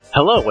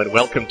Hello and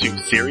welcome to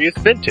Serious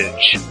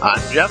Vintage.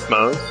 I'm Jeff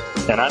Mose.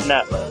 And I'm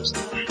Nat Mose.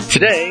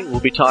 Today we'll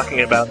be talking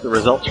about the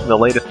results from the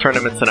latest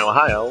tournaments in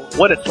Ohio,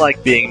 what it's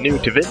like being new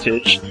to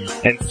Vintage,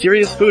 and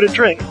Serious Food and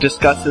Drink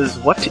discusses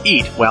what to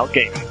eat while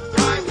gaming.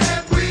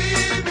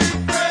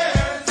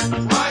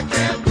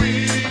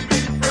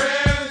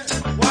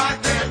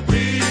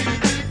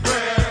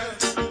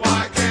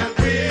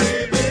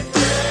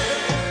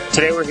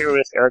 Today we're here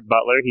with Eric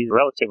Butler. He's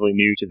relatively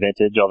new to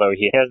Vintage, although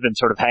he has been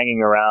sort of hanging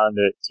around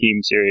at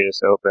Team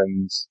Serious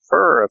Opens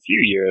for a few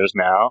years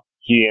now.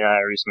 He and I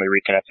recently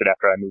reconnected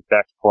after I moved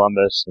back to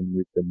Columbus, and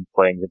we've been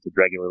playing Vintage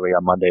regularly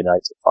on Monday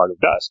nights at Fog of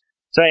Dusk.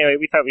 So anyway,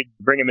 we thought we'd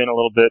bring him in a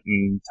little bit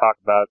and talk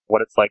about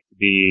what it's like to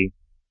be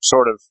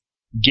sort of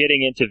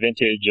getting into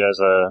Vintage as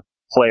a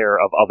player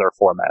of other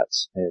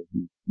formats.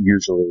 He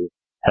usually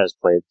has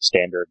played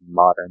Standard and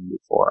Modern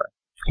before.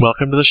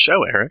 Welcome to the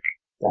show, Eric.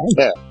 Thanks.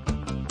 Yeah.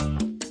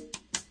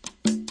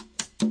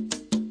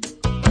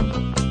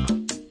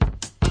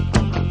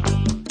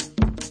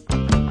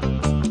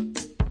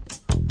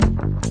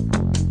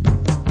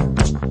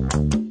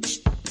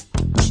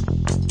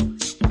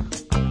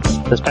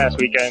 This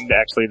past weekend,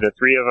 actually, the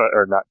three of us,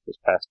 or not this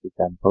past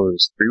weekend, it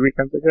was 3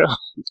 weekends ago?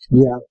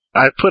 Yeah.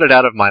 I put it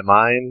out of my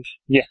mind.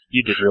 Yeah,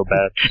 you did real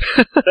bad.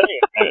 But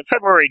anyway,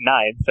 February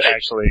 9th,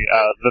 actually,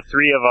 the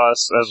three of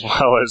us, as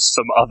well as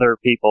some other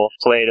people,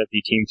 played at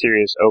the Team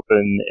Serious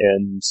Open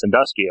in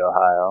Sandusky,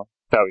 Ohio.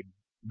 Thought we'd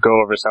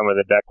go over some of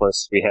the deck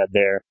lists we had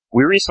there.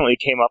 We recently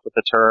came up with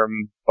the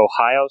term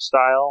Ohio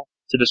style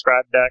to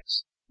describe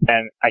decks,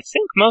 and I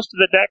think most of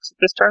the decks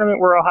at this tournament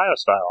were Ohio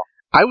style.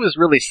 I was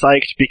really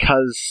psyched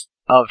because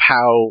of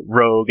how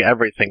rogue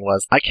everything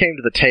was. I came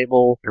to the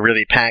table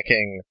really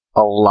packing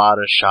a lot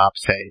of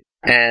shops hate.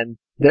 And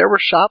there were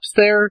shops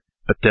there,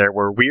 but there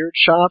were weird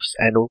shops,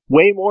 and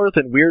way more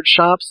than weird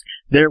shops,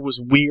 there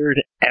was weird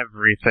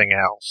everything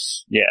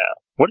else. Yeah.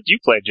 What did you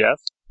play, Jeff?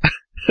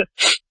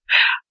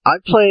 I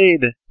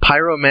played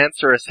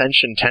Pyromancer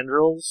Ascension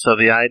Tendrils, so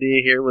the idea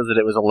here was that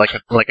it was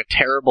like a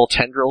terrible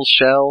tendril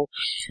shell,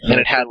 and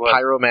it had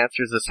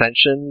Pyromancer's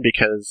Ascension,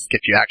 because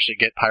if you actually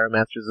get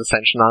Pyromancer's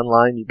Ascension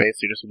online, you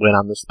basically just win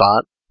on the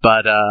spot.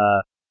 But,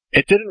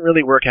 it didn't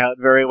really work out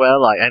very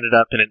well. I ended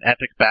up in an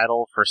epic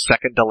battle for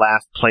second to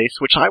last place,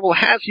 which I will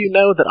have you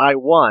know that I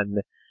won.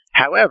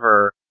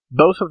 However,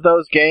 both of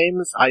those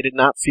games, I did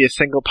not see a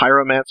single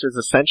Pyromancer's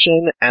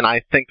Ascension, and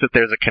I think that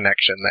there's a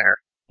connection there.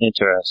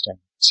 Interesting.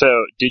 So,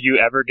 did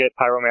you ever get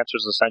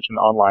Pyromancer's Ascension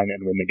online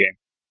and win the game?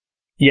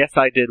 Yes,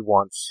 I did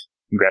once.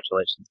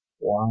 Congratulations.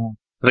 Wow.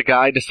 The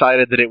guy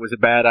decided that it was a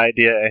bad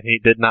idea, and he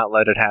did not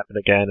let it happen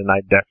again, and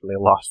I definitely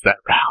lost that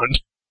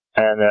round.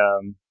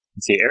 And,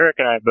 let's see, Eric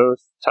and I both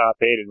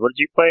top-aided. What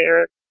did you play,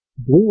 Eric?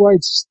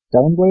 Blue-White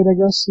Stoneblade, I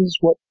guess, is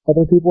what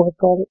other people have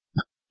called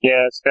it.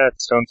 Yeah, it's got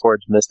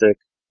Stoneforge Mystic.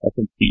 I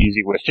think the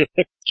easy way to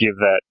give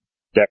that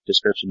deck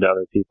description to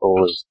other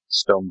people is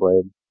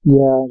Stoneblade.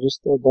 Yeah,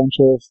 just a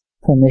bunch of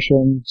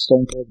Permission,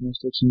 Stoneforge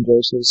Mystics, and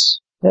Jaces.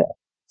 Yeah.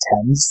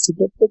 Tends to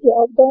get the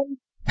job done.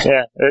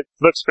 Yeah, it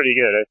looks pretty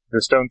good.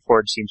 The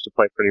Stoneforge seems to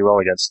play pretty well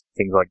against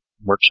things like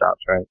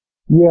workshops, right?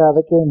 Yeah,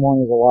 the game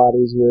one is a lot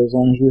easier as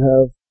long as you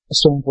have a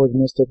Stoneforge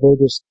Mystic. They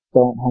just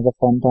don't have a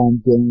fun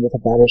time dealing with a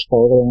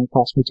Batterskull. They only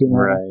cost me 2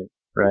 mana.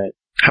 Right.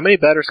 How many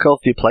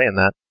Batterskulls do you play in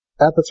that?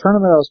 At the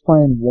tournament, I was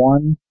playing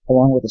one,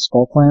 along with a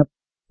Skull Clamp,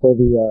 for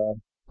the,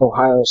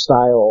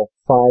 Ohio-style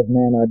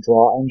 5-mana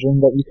draw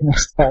engine that you can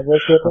establish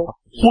with it.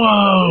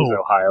 Whoa! It is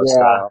Ohio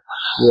style.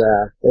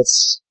 Yeah,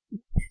 it's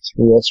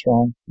real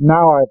strong.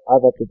 Now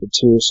I've upped it to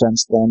 2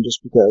 since then,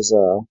 just because,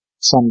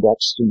 some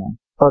decks,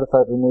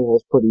 artifact removal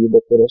is pretty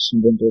ubiquitous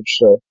in Vintage,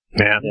 so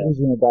Yeah.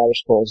 using a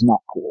Batterskull is not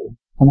cool.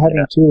 And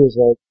having 2 is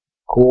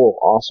cool,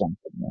 awesome.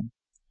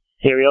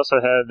 Here we also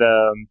had,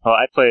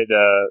 I played,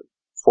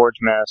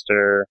 Forge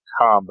Master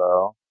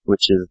Combo,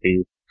 which is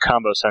the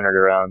combo centered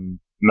around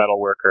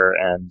Metalworker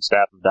and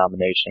Staff of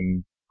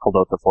Domination,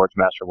 although the Forge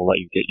Master will let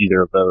you get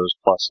either of those,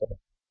 plus a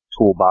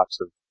toolbox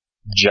of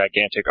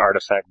gigantic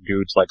artifact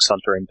dudes like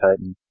Suntering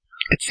Titan.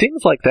 It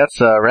seems like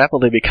that's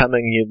rapidly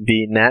becoming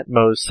the Nat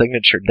Mose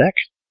signature deck.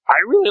 I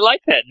really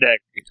like that deck.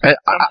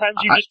 Sometimes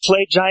you just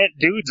play giant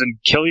dudes and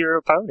kill your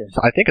opponent.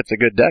 I think it's a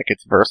good deck.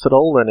 It's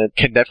versatile, and it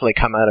can definitely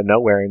come out of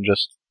nowhere and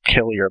just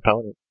kill your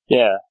opponent.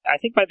 Yeah, I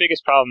think my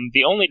biggest problem,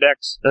 the only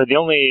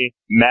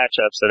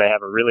matchups that I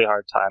have a really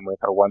hard time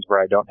with are ones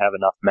where I don't have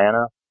enough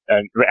mana.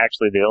 And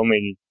actually, the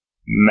only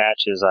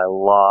matches I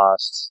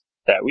lost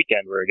that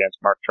weekend were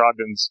against Mark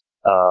Trogdon's.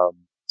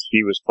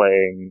 He was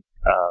playing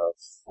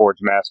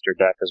Forge Master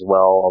deck as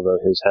well, although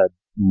his had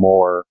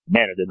more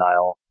mana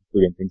denial,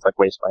 including things like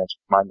Wastelands,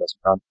 which mine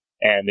doesn't run.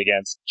 And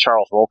against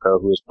Charles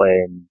Rolko, who was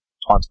playing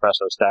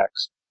Espresso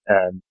stacks,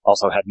 and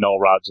also had null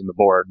rods in the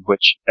board,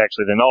 which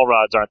actually the null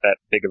rods aren't that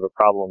big of a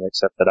problem,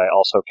 except that I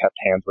also kept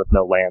hands with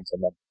no lands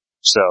in them.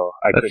 So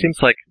that seems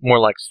like more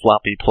like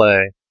sloppy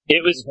play.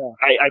 It was,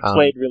 I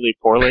played really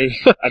poorly.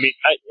 I mean,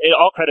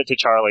 all credit to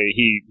Charlie,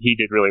 he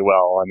did really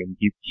well. I mean,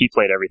 he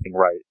played everything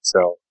right,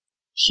 so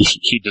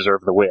he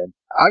deserved the win.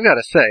 I've got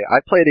to say, I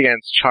played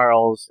against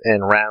Charles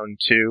in round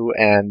 2,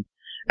 and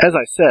as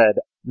I said,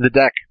 the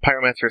deck,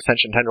 Pyromancer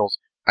Ascension Tendrils,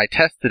 I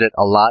tested it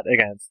a lot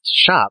against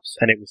shops,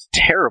 and it was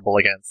terrible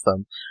against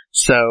them.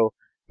 So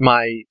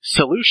my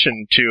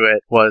solution to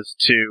it was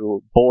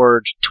to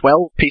board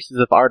 12 pieces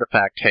of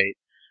artifact hate.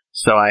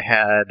 So I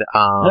had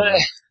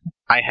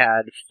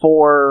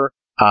 4,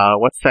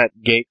 what's that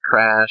gate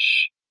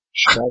crash?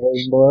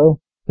 Shattering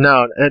Blow?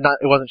 No, it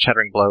wasn't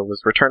Shattering Blow. It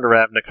was Return to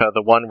Ravnica,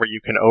 the one where you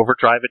can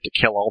overdrive it to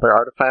kill all their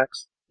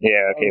artifacts.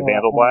 Yeah, okay,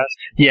 Vandal Blast.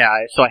 Yeah,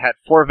 so I had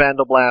 4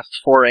 Vandal Blasts,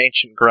 4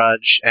 Ancient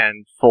Grudge,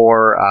 and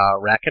 4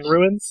 Rack and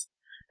Ruins.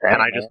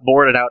 And I just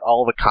boarded out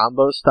all the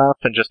combo stuff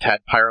and just had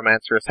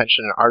Pyromancer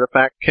Ascension and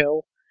Artifact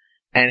kill.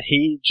 And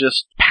he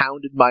just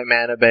pounded my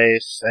mana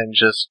base and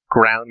just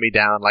ground me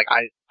down. Like,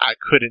 I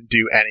couldn't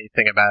do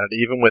anything about it.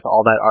 Even with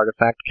all that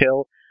Artifact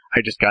kill,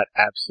 I just got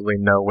absolutely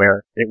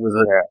nowhere. It was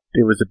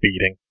a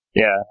beating.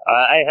 Yeah,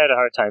 I had a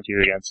hard time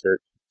too against it.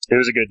 It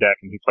was a good deck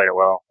and he played it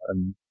well.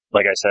 And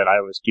like I said,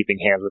 I was keeping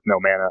hands with no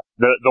mana.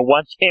 The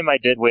one game I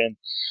did win,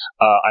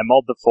 I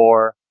mulled the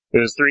 4. It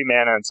was 3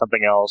 mana and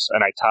something else,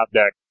 and I top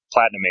decked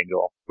Platinum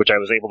Angel, which I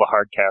was able to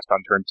hard cast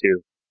on turn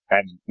 2,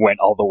 and went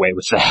all the way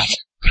with that.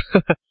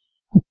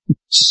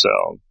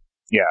 So,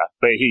 yeah,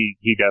 but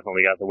he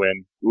definitely got the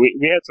win.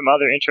 We had some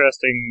other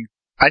interesting...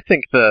 I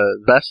think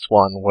the best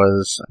one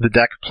was the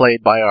deck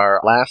played by our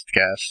last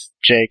guest,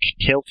 Jake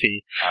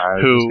Kilty,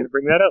 who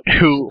bring that up.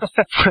 Who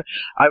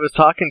I was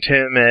talking to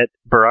him at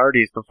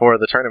Berardi's before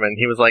the tournament.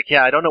 He was like,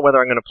 "Yeah, I don't know whether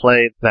I'm going to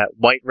play that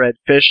white-red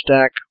fish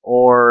deck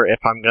or if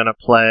I'm going to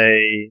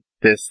play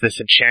this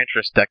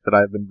Enchantress deck that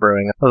I've been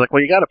brewing." I was like,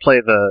 "Well, you got to play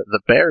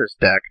the Bears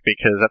deck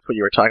because that's what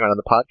you were talking about on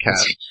the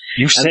podcast."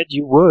 You said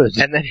you would.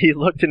 And then he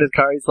looked in his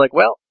card. He's like,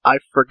 "Well, I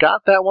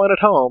forgot that one at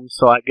home,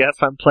 so I guess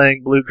I'm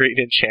playing blue-green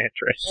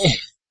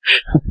Enchantress."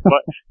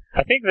 But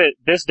I think that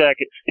this deck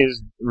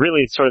is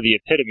really sort of the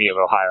epitome of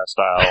Ohio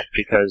style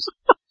because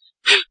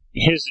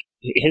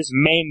his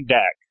main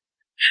deck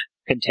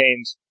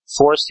contains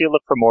 4 Seal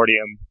of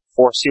Primordium,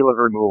 4 Seal of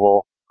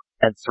Removal,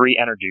 and 3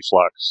 Energy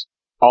Flux,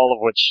 all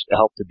of which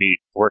help to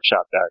beat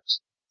Workshop decks.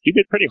 He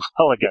did pretty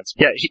well against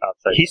Workshop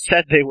decks. He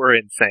said they were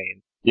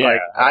insane. Yeah,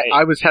 like,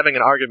 I was having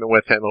an argument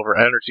with him over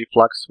Energy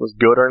Flux was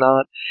good or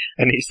not,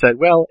 and he said,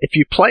 "Well, if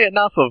you play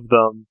enough of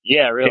them,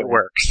 really, it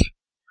works."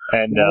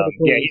 And,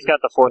 he's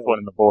got the 4th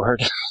one in the board.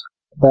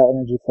 That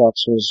Energy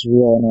Flux was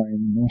real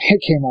annoying when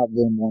it came out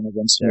game 1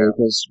 against me,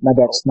 because my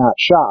deck's not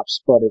shops,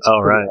 but it's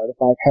pretty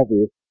artifact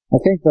heavy. I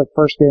think the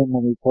first game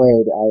when we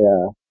played,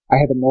 I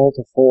had to mull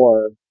to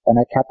 4, and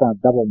I kept on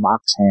a double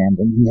Mox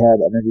hand, and he had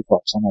Energy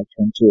Flux on my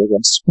turn 2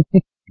 against me.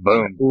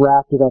 Boom.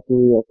 Wrapped it up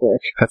real quick.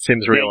 That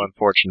seems real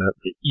unfortunate.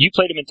 You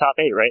played him in top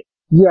 8, right?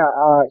 Yeah,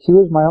 he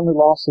was my only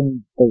loss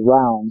in the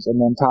rounds, and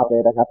then top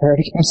 8 I got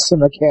paired against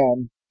him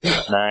again.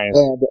 Nice.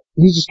 And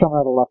he's just coming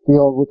out of left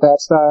field with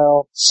that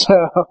style, so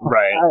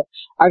right.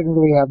 I didn't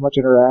really have much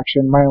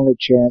interaction. My only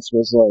chance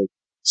was like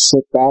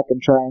sit back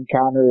and try and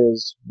counter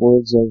his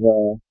Words of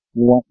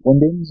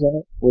Windings in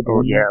it. Words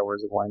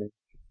of Winding.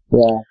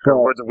 Yeah,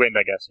 Words of Wind,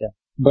 I guess. Yeah.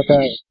 But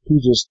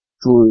he just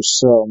drew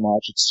so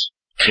much.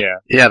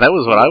 Yeah, that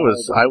was what I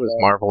was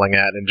marveling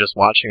at and just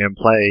watching him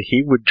play.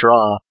 He would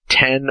draw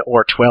 10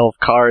 or 12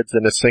 cards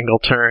in a single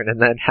turn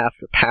and then have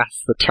to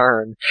pass the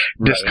turn,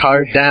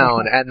 discard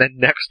down, and then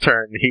next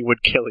turn he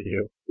would kill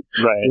you.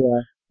 Right.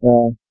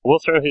 Yeah. We'll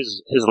throw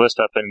his list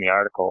up in the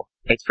article.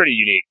 It's pretty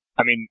unique.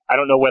 I mean, I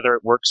don't know whether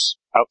it works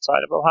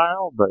outside of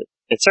Ohio, but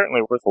it's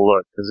certainly worth a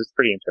look because it's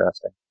pretty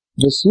interesting.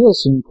 The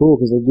seals seem cool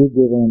because they did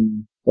give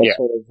him that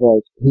sort of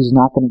like,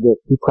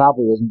 he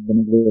probably isn't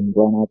going to get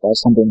blown out by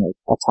something like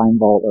a Time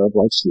Vault or a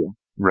Blight Seal.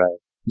 Right.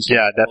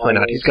 Yeah, definitely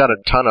not. He's got a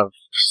ton of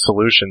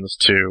solutions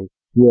to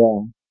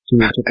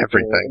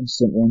everything.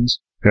 Instant wins.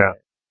 Yeah.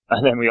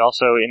 And then we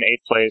also, in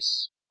 8th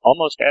place,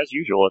 almost as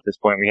usual at this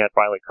point, we had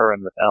Riley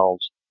Curran with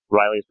Elves.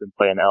 Riley's been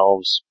playing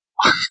Elves.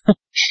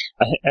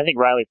 I think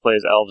Riley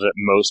plays Elves at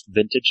most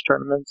vintage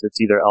tournaments. It's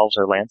either Elves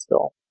or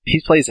Landstill. He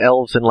plays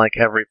Elves in like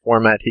every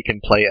format he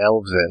can play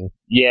Elves in.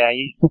 Yeah,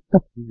 he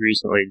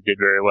recently did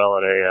very well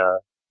at a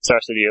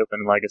Star City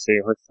Open Legacy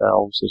with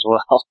Elves as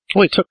well.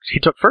 Well, he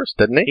took first,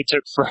 didn't he? He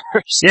took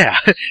first. Yeah,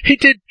 he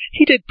did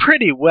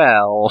pretty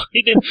well.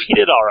 He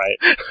did all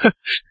right.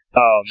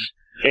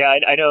 Yeah,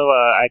 I know.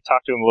 I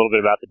talked to him a little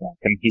bit about the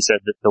deck, and he said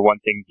that the one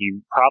thing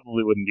he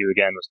probably wouldn't do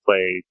again was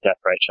play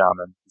Deathrite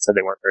Shaman. He said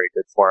they weren't very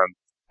good for him.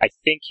 I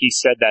think he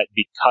said that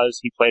because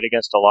he played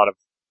against a lot of,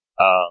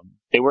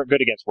 they weren't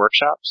good against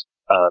workshops,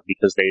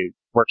 because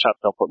workshops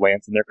don't put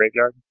lands in their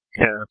graveyard.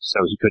 Yeah.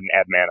 So he couldn't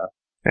add mana.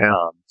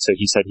 Yeah. So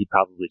he said he'd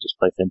probably just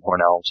play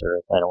Thinhorn Elves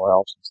or anywhere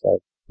else instead.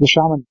 The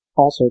Shaman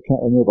also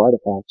can't remove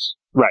artifacts.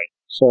 Right.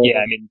 So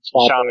yeah, I mean,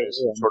 Shaman is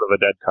sort of a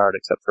dead card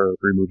except for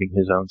removing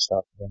his own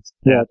stuff.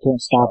 Yeah, it can't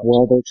stop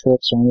welder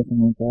tricks or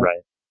anything like that.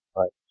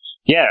 Right.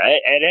 Yeah,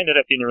 it ended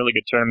up being a really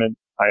good tournament.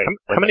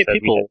 How many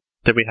people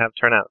did we have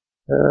turn out?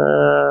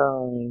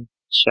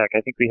 Check.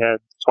 I think we had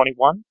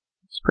 21.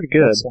 It's pretty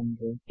good.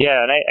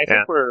 Yeah, and I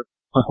think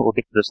we'll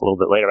get to this a little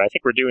bit later. I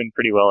think we're doing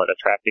pretty well at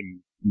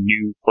attracting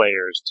new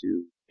players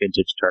to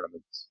vintage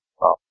tournaments.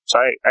 Well, so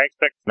I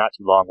expect not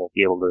too long we'll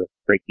be able to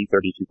break the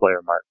 32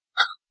 player mark.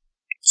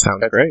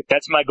 Sounds great.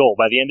 That's my goal.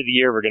 By the end of the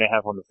year, we're going to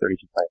have one with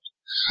 32 players.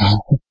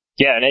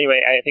 Yeah, and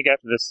anyway, I think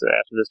after this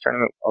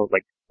tournament,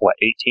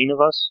 18 of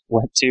us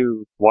went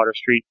to Water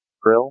Street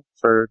Grill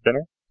for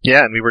dinner.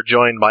 Yeah, and we were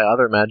joined by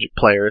other Magic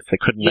players that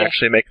couldn't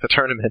actually make the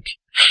tournament.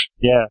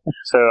 Yeah,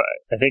 so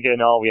I think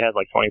in all we had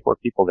 24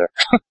 people there.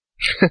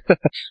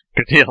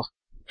 Good deal.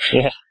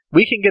 Yeah.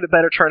 We can get a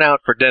better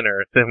turnout for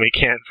dinner than we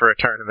can for a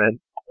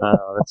tournament.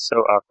 Oh, that's so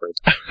awkward.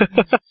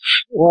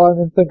 Well, I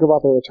mean, think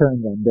about the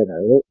returns on dinner.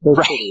 They're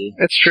right.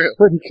 It's true.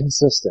 Pretty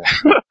consistent.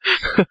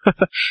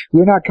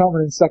 You're not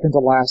coming in second to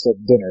last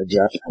at dinner,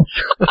 Jeff.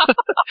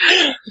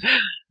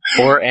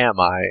 Or am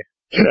I?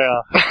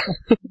 Yeah.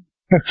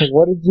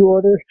 What did you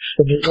order?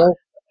 The meatloaf?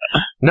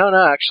 No,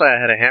 actually I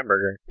had a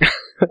hamburger.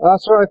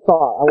 That's what I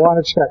thought. I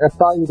want to check. I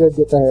thought you did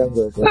get the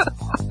hamburger.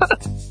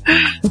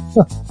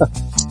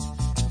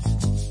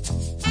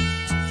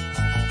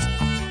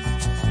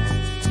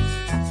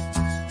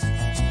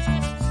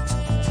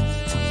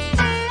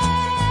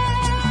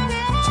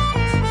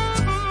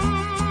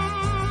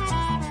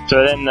 So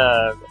then,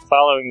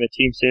 following the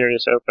Team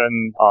Series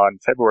Open on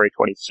February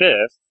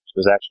 25th, which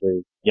was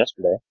actually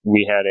yesterday,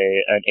 we had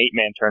an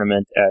 8-man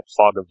tournament at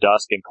Fog of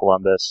Dusk in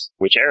Columbus,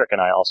 which Eric and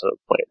I also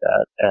played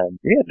at. And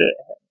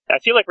I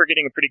feel like we're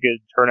getting a pretty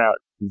good turnout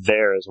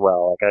there as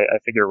well.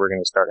 I figure we're going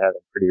to start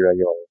having pretty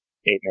regular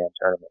 8-man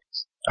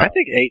tournaments. I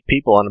think 8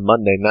 people on a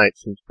Monday night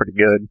seems pretty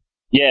good.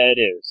 Yeah, it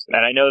is.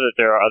 And I know that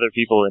there are other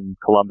people in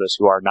Columbus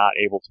who are not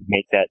able to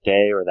make that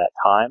day or that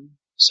time.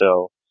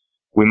 So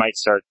we might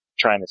start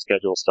trying to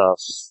schedule stuff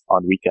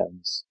on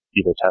weekends,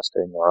 either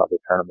testing or other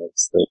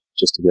tournaments,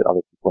 just to get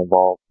other people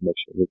involved and make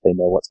sure that they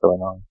know what's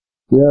going on.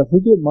 Yeah, if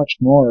we get much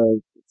more,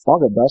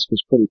 Fog of Dusk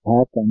is pretty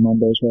packed on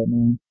Mondays right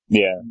now.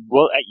 Yeah.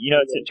 Well,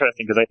 it's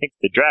interesting because I think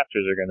the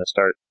drafters are going to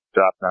start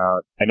dropping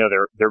out. I know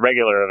their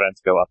regular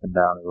events go up and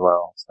down as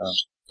well.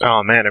 So.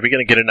 Oh man, are we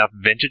going to get enough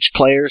vintage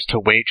players to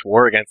wage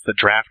war against the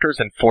drafters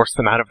and force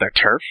them out of their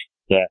turf?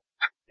 Yeah.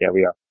 Yeah,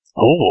 we are.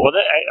 Oh. Well,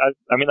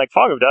 I mean,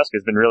 Fog of Dusk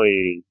has been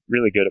really,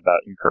 really good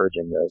about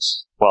encouraging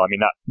this. Well, I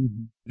mean,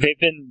 they've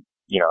been,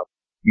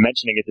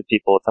 mentioning it to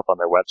people. It's up on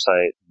their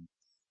website.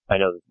 I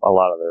know a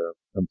lot of their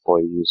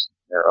employees,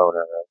 their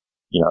owner,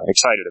 are,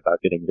 excited about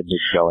getting the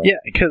Vintage going.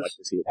 Yeah, because like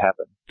to see it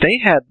happen. They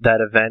had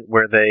that event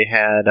where they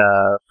had,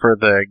 for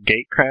the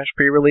Gate Crash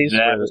pre-release.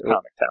 That was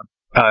Comic Town.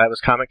 Oh, that was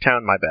Comic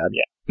Town? My bad.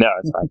 Yeah. No,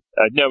 it's fine.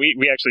 No,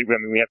 we actually,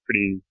 we have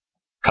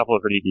couple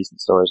of pretty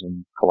decent stores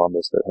in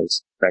Columbus that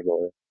has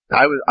regular.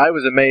 I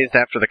was amazed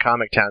after the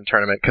Comic Town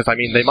tournament because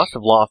they must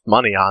have lost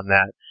money on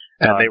that,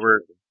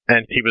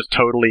 and he was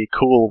totally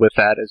cool with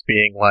that as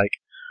being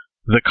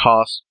the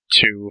cost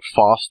to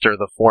foster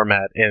the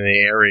format in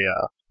the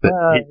area.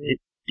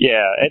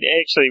 Yeah, and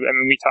actually,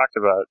 we talked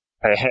about.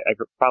 I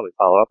could probably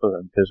follow up with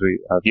him because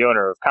the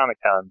owner of Comic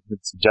Town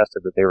had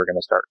suggested that they were going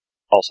to start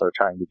also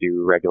trying to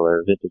do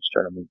regular vintage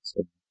tournaments,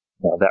 and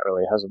that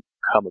really hasn't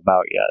come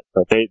about yet.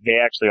 But they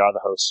actually are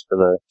the hosts for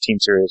the Team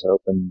Series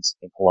Opens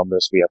in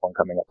Columbus. We have one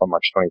coming up on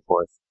March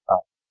 24th.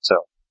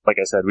 So, like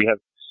I said, we have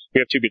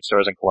 2 good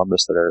stores in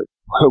Columbus that are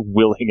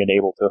willing and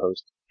able to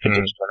host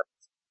vintage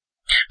tournaments.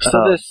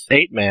 So this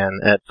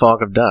 8-man at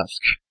Fog of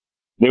Dusk.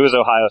 It was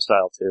Ohio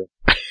style too.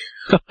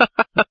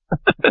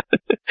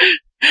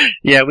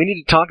 Yeah, we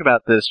need to talk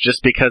about this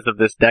just because of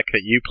this deck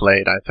that you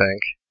played, I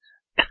think.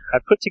 I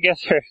put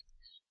together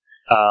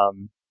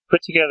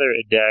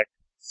a deck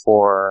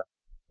for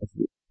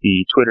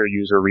the Twitter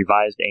user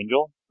Revised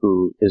Angel,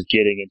 who is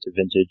getting into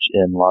vintage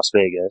in Las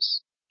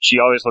Vegas. She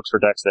always looks for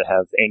decks that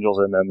have angels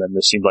in them, and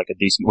this seemed like a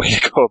decent way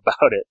to go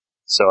about it.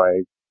 So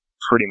I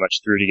pretty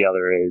much threw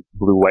together a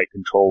blue-white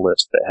control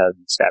list that had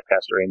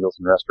Snapcaster Angels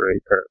and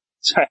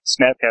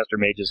Snapcaster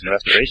Mages and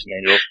Restoration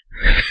Angels,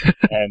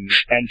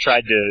 and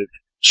tried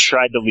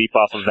to leap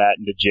off of that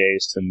into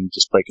Jace and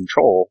just play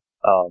control.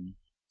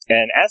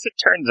 And as it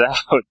turns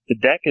out, the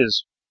deck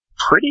is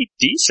pretty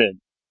decent.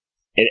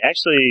 It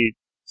actually,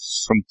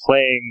 from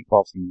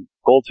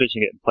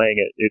goldfishing it and playing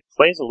it, it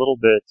plays a little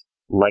bit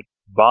like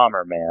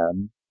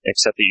Bomberman,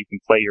 except that you can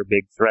play your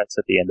big threats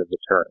at the end of the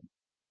turn.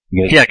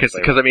 Yeah, because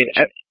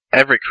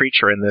every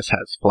creature in this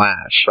has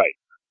flash. Right.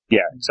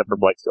 Yeah, except for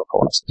Blightsteel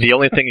Colossus. The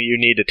only thing you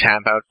need to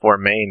tap out for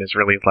main is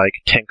really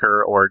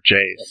Tinker or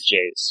Jace.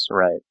 Jace,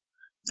 right.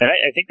 And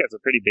I think that's a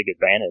pretty big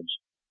advantage.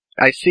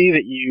 I see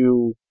that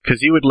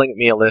because you would link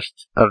me a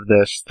list of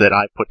this that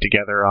I put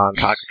together on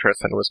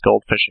Cockatrice and was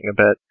goldfishing a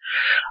bit.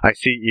 I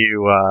see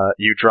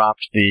you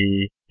dropped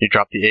the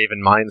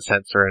Aven Mind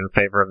Sensor in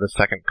favor of the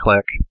second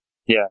click.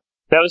 Yeah,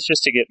 that was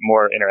just to get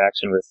more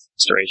interaction with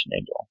Restoration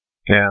Angel.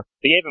 Yeah.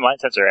 The Aven Mind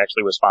Sensor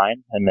actually was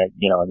fine, and that,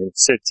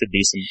 it's a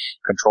decent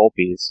control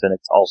piece, and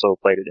it's also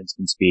played at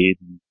instant speed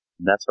and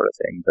that sort of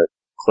thing, but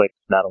click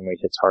not only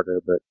hits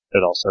harder, but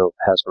it also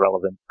has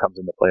comes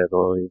into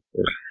playability.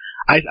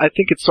 I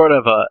think it's sort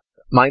of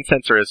Mind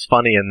Sensor is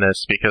funny in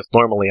this because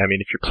normally,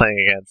 if you're playing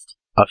against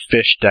a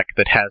fish deck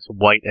that has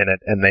white in it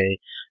and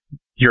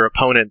your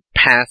opponent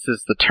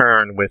passes the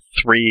turn with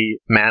 3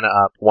 mana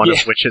up, one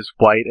of which is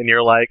white, and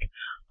you're like,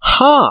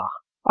 huh,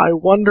 I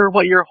wonder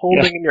what you're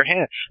holding in your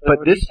hand.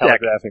 But this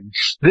deck,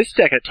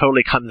 it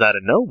totally comes out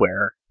of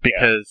nowhere,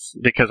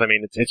 because I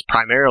mean, it's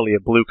primarily a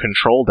blue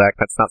control deck.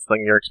 That's not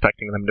something you're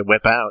expecting them to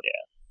whip out.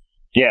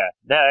 Yeah,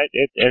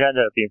 it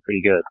ended up being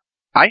pretty good.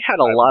 I had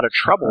a lot of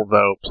trouble,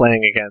 though,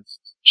 playing against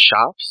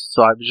shops,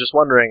 so I was just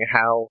wondering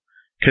how,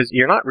 because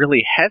you're not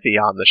really heavy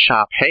on the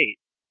shop hate.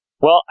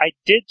 Well, I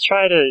did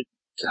try to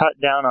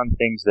cut down on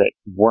things that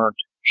weren't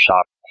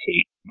shop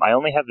hate. I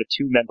only have the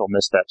 2 mental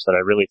missteps that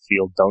I really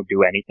feel don't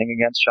do anything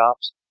against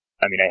shops.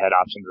 I mean, I had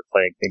options of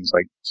playing things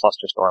like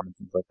Flusterstorm and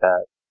things like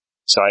that.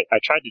 So I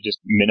tried to just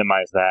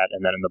minimize that,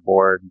 and then in the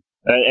board,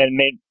 and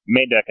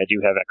main deck I do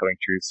have Echoing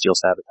Truth, Steel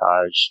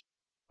Sabotage,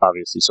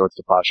 obviously Swords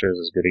to Plowshares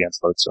is good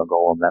against Lodestone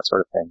Golem, that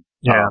sort of thing.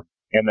 Yeah.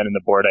 And then in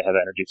the board I have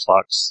Energy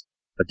Flux,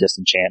 a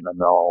Disenchant, and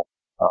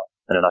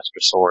and an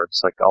extra sword,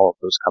 so like all of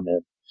those come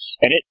in.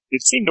 And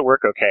it seemed to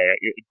work okay.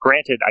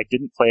 Granted, I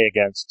didn't play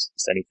against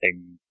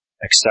anything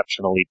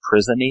exceptionally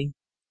prison-y.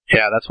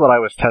 Yeah, that's what I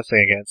was testing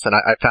against, and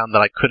I found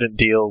that I couldn't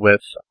deal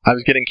with... I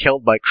was getting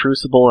killed by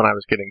Crucible, and I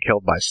was getting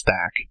killed by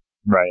Stack.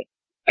 Right.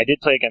 I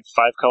did play against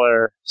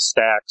 5-color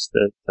Stacks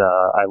that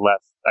I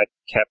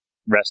kept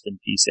Rest in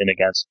Peace in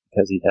against,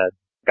 because he had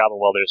Goblin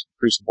Welders and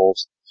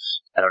Crucibles.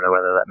 I don't know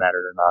whether that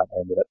mattered or not.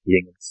 I ended up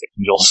beating him with Thick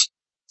Angels.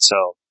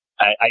 So,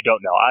 I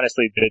don't know.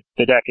 Honestly,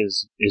 the deck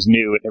is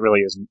new, and it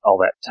really isn't all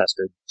that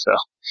tested, so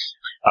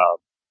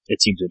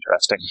it seems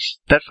interesting.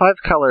 That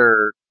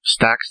 5-color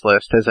Stacks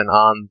list isn't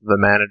on the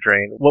Mana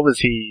Drain. What was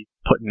he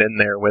putting in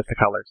there with the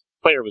colors?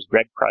 The player was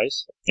Greg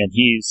Price, and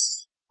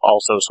he's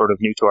also sort of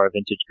new to our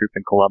vintage group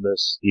in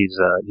Columbus. He's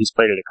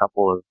played at a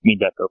couple of Mean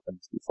Deck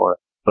Opens before,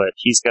 but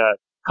he's got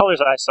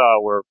colors I saw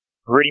were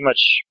pretty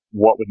much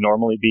what would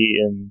normally be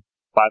in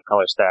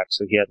 5-color Stacks.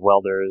 So he had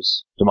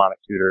Welders, Demonic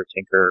Tutor,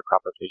 Tinker,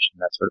 Crop Rotation,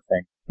 that sort of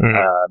thing. Mm-hmm.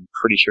 I'm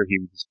pretty sure he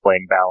was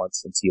playing Balance,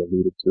 since he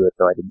alluded to it,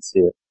 though I didn't see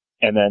it.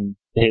 And then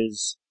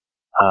his,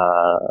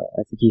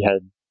 I think he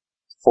had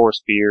 4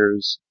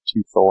 Spears,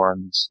 2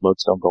 Thorns,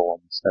 Lodestone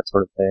Golems, that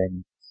sort of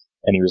thing.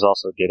 And he was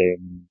also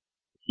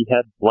he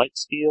had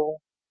Blightsteel,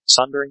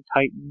 Sundering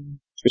Titan,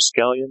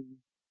 Triskelion.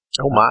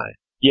 Oh my.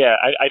 Yeah,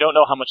 I don't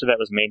know how much of that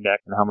was main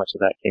deck and how much of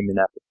that came in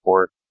after the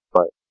board,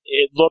 but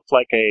it looked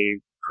like a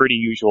pretty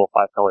usual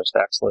 5-color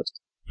Stacks list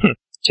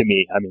to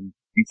me. I mean,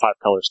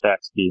 5-color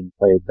Stacks being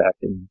played back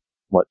in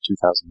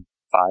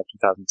 2005,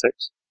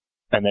 2006,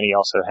 and then he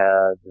also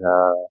had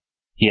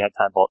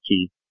Time Vault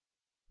Key.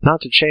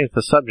 Not to change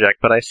the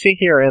subject, but I see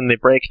here in the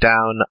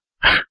breakdown,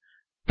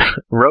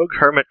 Rogue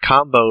Hermit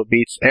combo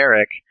beats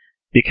Eric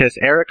because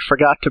Eric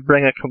forgot to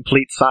bring a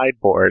complete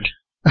sideboard.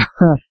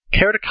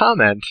 Care to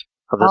comment?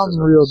 Oh, I'm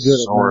real good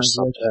at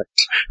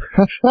subject.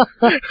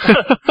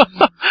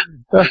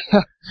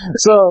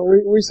 So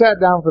we sat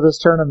down for this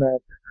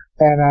tournament,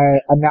 and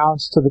I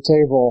announced to the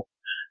table,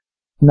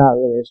 not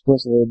really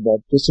explicitly,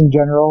 but just in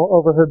general,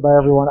 overheard by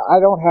everyone,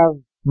 I don't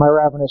have my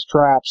Ravenous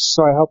Traps,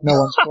 so I hope no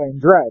one's playing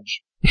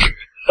Dredge.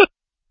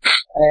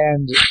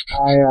 And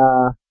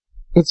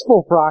it's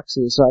full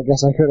proxy, so I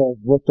guess I could have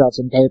whipped out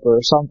some paper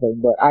or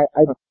something, but I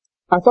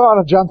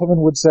thought a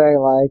gentleman would say,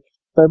 like,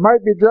 there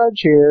might be Dredge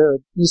here, or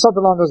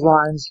something along those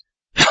lines.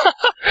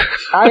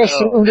 I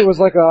assumed it was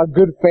like a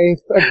good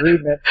faith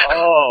agreement.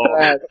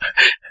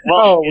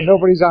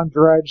 Nobody's on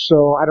Dredge,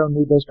 so I don't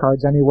need those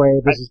cards anyway.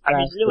 This is fast. I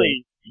mean,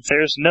 really,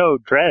 there's no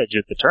Dredge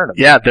at the tournament.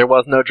 Yeah, there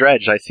was no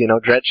Dredge. I see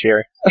no Dredge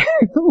here.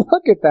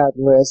 Look at that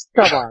list.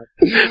 Come on.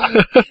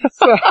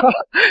 So,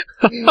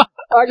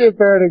 I get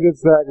paired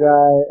against that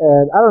guy,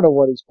 and I don't know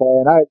what he's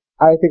playing. I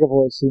think I've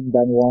only seen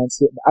Ben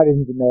once. I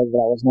didn't even know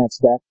that was Nat's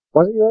deck.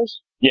 Was it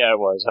yours? Yeah, it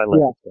was. I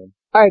liked it.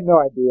 I had no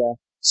idea.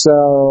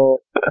 So,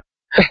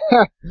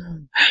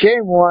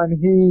 game 1,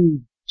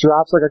 he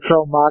drops like a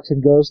Chrome Mox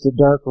and goes to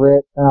Dark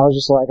Rit, and I was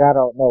just like, I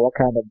don't know what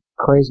kind of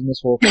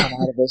craziness will come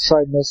out of this, so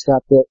I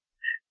misstepped it.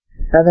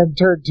 And then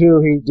turn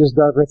 2, he just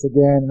Dark Rits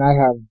again, and I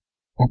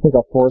think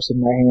a Force in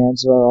my hand,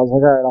 so I was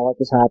like, alright, I'll let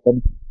this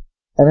happen.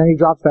 And then he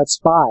drops that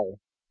Spy,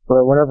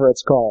 or whatever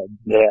it's called.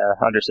 Yeah,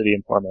 Undercity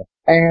Informer.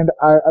 And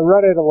I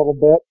read it a little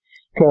bit,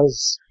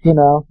 because,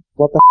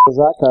 what the is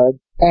that card?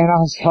 And I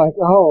was like,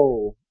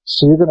 oh,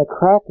 so you're gonna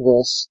crack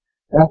this.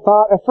 And I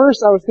thought, at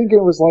first I was thinking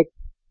it was like,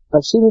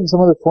 I've seen it in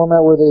some other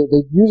format where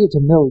they use it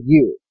to mill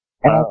you.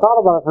 And I thought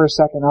about it for a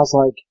second, I was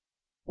like,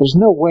 there's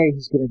no way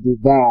he's gonna do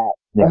that.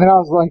 Yeah. And then I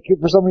was like,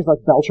 for some reason,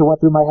 like, Belcher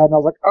went through my head, and I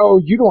was like, oh,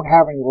 you don't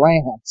have any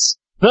lands.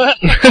 So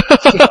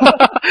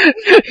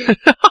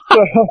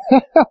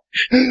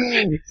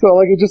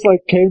like, it just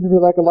like came to me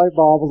like a light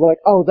bulb. I was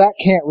like, oh, that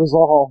can't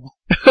resolve.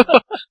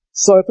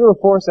 So I threw a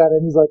Force at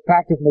it, and he's like,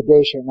 Pact of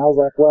Negation. I was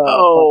like, well,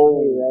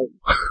 right?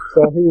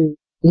 So he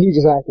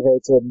just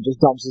activates it and just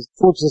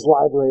flips his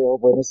library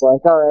over, and it's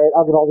like, alright,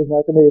 I'll get all these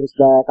Necromagus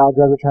back, I'll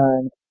Dread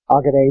Return,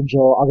 I'll get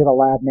Angel, I'll get a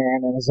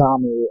Labman and a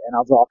Zombie, and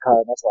I'll draw a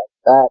card. And I was like,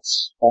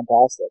 that's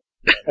fantastic.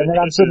 And then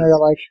I'm sitting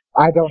there like,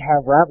 I don't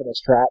have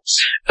Ravenous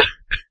Traps.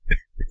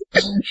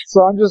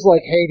 So I'm just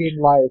like hating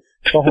life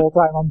the whole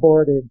time I'm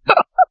boarded.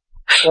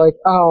 Like,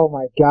 oh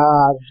my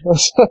god.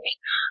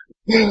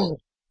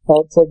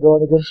 It's like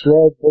going against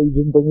red, but you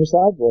didn't bring your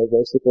sideboard,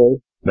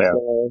 basically. Yeah.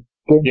 So,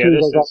 game 2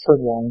 goes off turn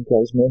 1 and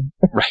kills me.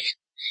 Right.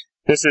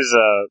 This is,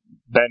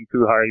 Ben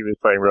Kuhar. He was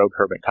playing Rogue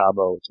Hermit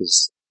combo, which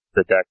is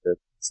the deck that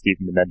Steve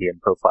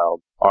Menendian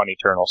profiled on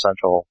Eternal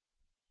Central,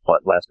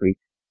 last week.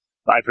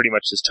 I pretty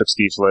much just took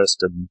Steve's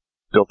list and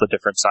built a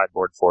different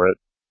sideboard for it.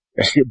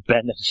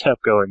 Ben ended up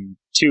going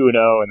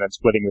 2-0 and then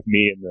splitting with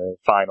me in the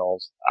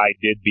finals. I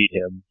did beat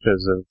him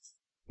because of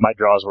my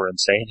draws were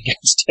insane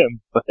against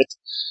him, but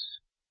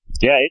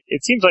yeah,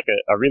 it seems like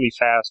a really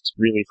fast,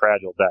 really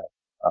fragile deck.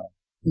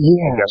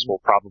 Yeah. I guess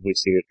we'll probably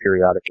see it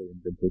periodically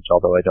in Vintage,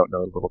 although I don't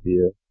know if it'll be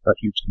a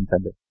huge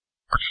contender.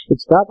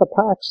 It's got the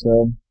packs,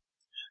 though.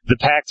 The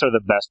packs are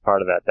the best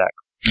part of that deck.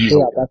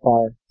 Easily. Yeah, by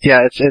far.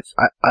 Yeah,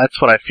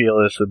 that's what I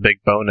feel is the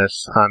big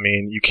bonus. I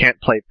mean, you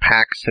can't play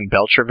Pax and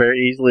Belcher very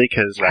easily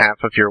because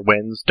half of your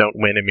wins don't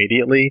win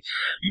immediately,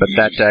 but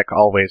that deck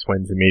always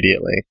wins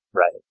immediately.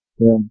 Right.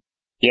 Yeah.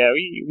 Yeah,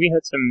 we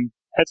had some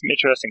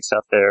interesting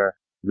stuff there.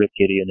 Rick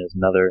Gideon is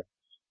another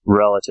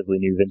relatively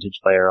new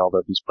Vintage player,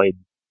 although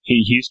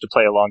he used to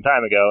play a long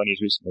time ago and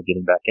he's recently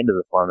getting back into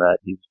the format.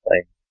 He was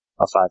playing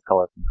a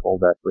 5-color control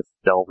deck with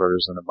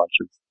Delvers and a bunch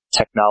of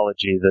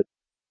technology that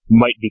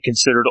might be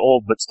considered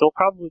old, but still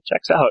probably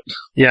checks out.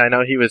 Yeah, I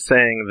know he was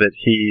saying that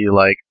he,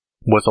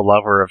 was a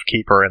lover of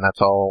Keeper, and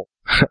that's all.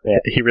 Yeah.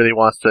 He really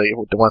wants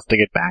to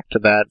get back to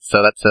that,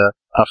 so that's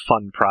a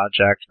fun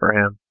project for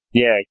him.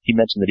 Yeah, he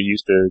mentioned that he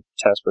used to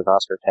test with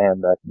Oscar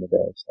Tan back in the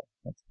day, so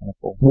that's kind of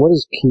cool. What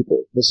is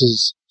Keeper? This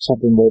is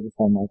something way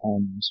before my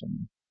time, I'm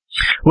assuming.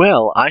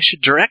 Well, I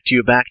should direct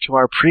you back to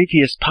our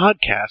previous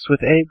podcast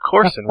with Abe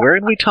Corson,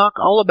 wherein we talk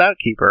all about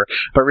Keeper.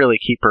 But really,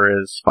 Keeper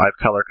is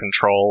 5-color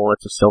control.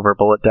 It's a silver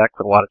bullet deck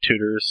with a lot of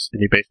tutors,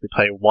 and you basically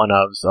play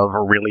one-ofs of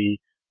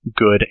really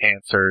good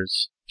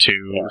answers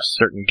to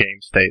certain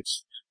game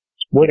states.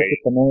 Where did you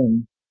get the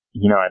name?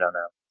 I don't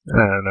know. I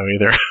don't know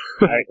either.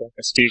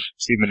 Steve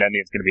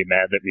Menendian's going to be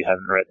mad that we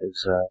haven't read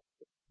his.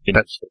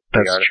 That's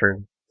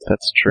true.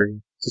 That's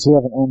true. Does he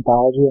have an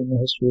anthology on the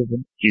history of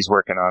Vintage? He's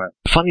working on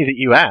it. Funny that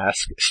you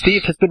ask.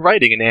 Steve has been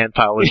writing an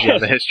anthology on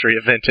the history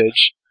of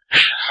Vintage.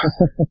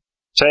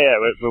 So yeah,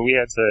 we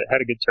had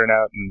a good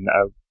turnout, and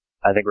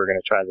I think we're going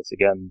to try this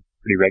again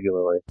pretty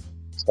regularly.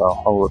 So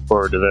I'll look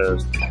forward to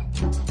those.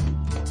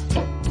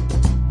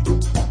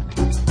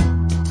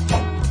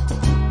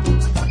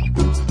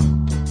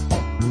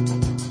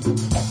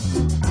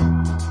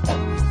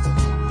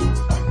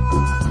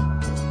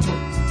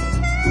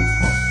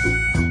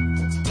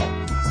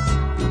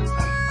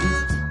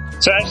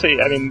 So actually,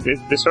 I mean,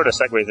 this sort of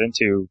segues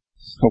into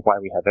why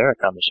we have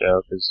Eric on the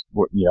show, because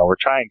we're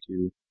trying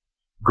to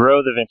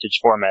grow the Vintage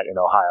format in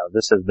Ohio.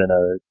 This has been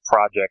a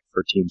project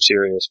for Team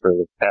Sirius for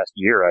the past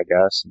year, I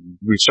guess, and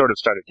we've sort of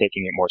started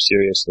taking it more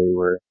seriously.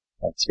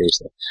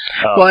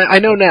 Well, I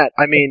know, Nat.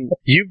 I mean,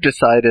 you've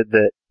decided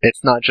that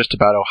it's not just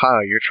about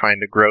Ohio. You're trying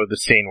to grow the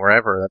scene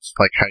wherever. That's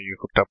like how you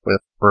hooked up with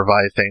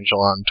Revised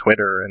Angel on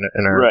Twitter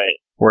and are right.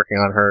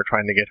 Working on her,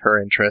 trying to get her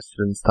interested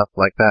in stuff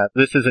like that.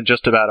 This isn't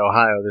just about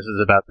Ohio. This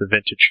is about the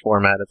Vintage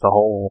format as a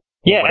whole.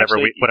 Yeah,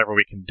 whatever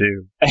we can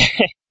do. I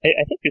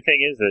think the thing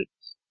is that,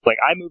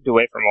 I moved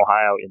away from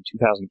Ohio in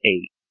 2008,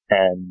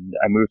 and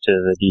I moved to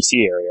the DC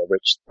area,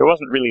 which there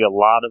wasn't really a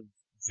lot of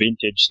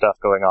Vintage stuff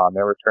going on.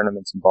 There were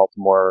tournaments in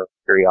Baltimore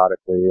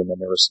periodically, and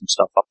then there was some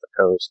stuff up the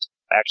coast.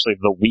 Actually,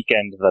 the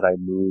weekend that I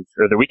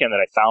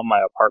found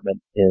my apartment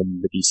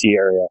in the DC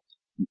area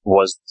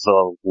was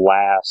the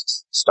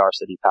last Star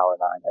City Power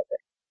 9, I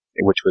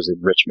think, which was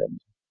in Richmond.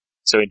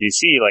 So in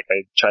DC,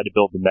 I tried to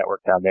build the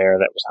network down there.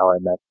 That was how I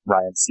met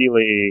Ryan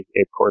Seeley,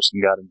 Abe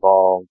Corson got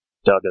involved,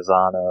 Doug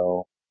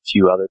Azano, a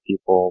few other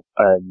people,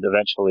 and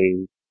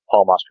eventually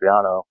Paul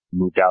Mastriano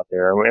moved out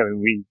there. I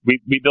mean,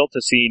 we built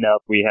a scene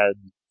up. We had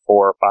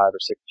 4 or 5 or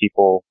 6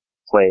 people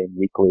playing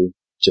weekly,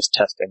 just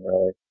testing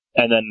really.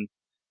 And then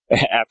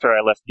after I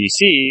left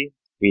DC,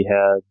 we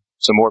had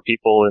some more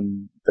people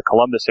in the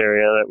Columbus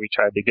area that we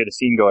tried to get a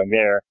scene going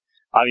there.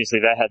 Obviously,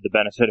 that had the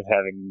benefit of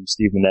having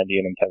Steve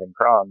Menendian and Kevin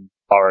Cron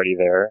already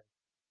there.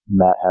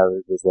 Matt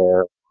Howard was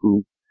there,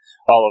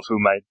 all of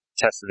whom I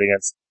tested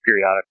against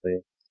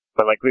periodically.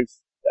 But I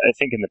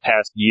think in the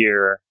past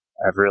year,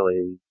 I've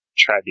really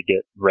tried to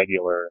get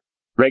regular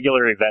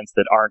events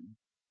that aren't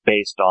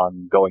based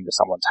on going to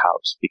someone's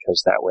house,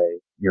 because that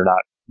way you're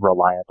not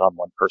reliant on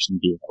one person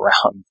being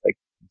around.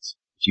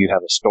 If you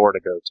have a store to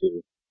go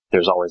to,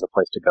 there's always a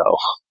place to go.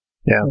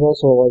 Yeah. It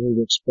also allows you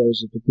to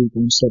expose it to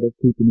people instead of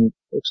keeping it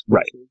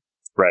exclusive.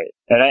 Right.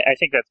 And I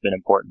think that's been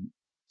important.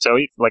 So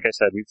like I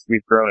said,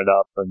 we've grown it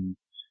up, and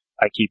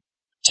I keep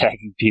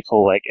tagging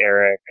people like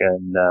Eric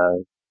and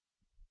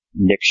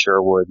Nick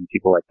Sherwood and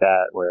people like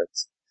that, where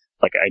it's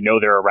I know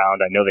they're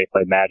around, I know they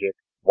play Magic.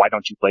 Why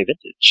don't you play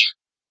Vintage?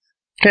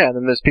 Yeah, and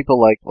then there's people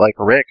like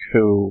Rick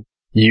who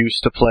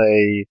used to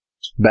play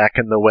back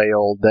in the way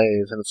old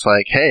days, and it's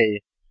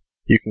hey,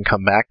 you can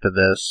come back to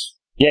this.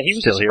 Yeah, he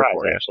was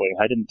surprised, actually.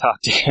 I didn't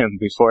talk to him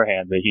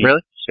beforehand, but he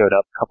really showed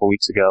up a couple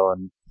weeks ago,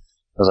 and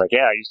I was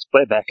yeah, I used to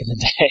play back in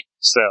the day.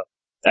 So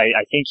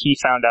I think he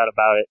found out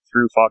about it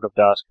through Fog of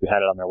Dusk, who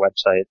had it on their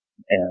website,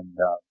 and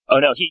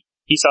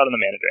he saw it on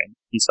the Mana Drain.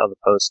 He saw the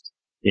post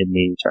in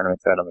the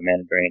tournament thread on the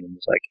Mana Drain and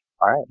was like,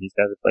 all right, these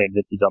guys are playing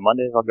Vintage on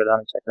Mondays. I'll go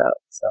down and check it out.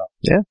 So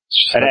yeah,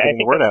 and I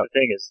think that's the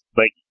thing is,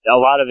 like, a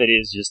lot of it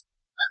is just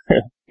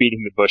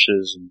beating the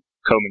bushes and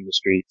combing the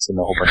streets and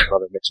a whole bunch of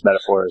other mixed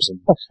metaphors and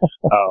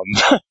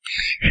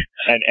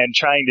and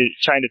trying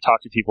to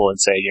talk to people and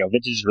say,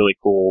 Vintage is really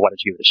cool. Why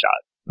don't you give it a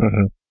shot?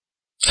 Mm-hmm.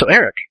 So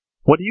Eric,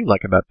 what do you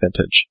like about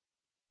Vintage?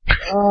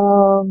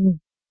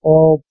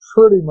 Well,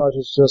 pretty much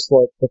it's just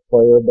like the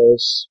player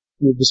base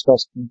we've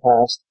discussed in the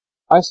past.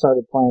 I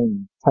started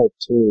playing Type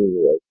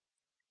 2 like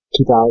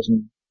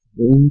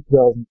 2003,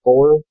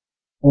 2004,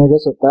 and I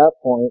guess at that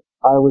point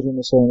I was in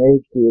the same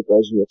age group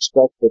as you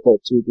expect for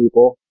Type 2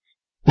 people.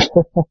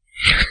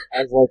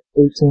 I was like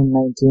 18,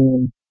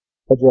 19,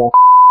 a jack,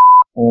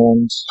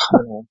 and,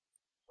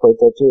 played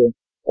Type 2.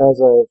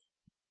 As I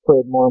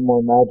played more and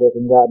more Magic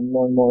and gotten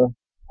more and more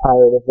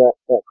tired of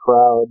that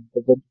crowd,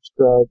 the Vintage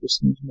crowd just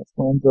seems much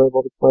more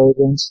enjoyable to play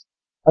against.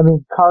 I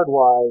mean,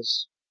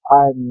 card-wise,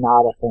 I'm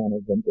not a fan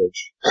of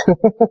Vintage.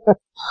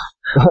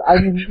 I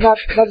mean, not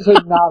to say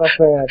not a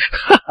fan.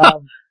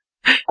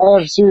 I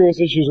have serious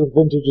issues with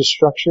Vintage's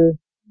structure,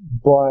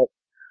 but...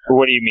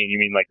 What do you mean? You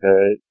mean like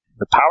the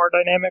power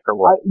dynamic, or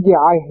what?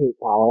 I hate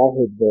power. I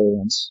hate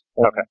variance.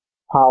 Okay.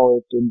 Power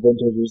in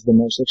Vintage is the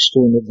most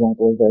extreme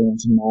example of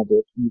variance in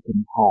Magic you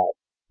can have.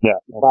 Yeah.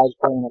 If I was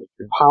playing a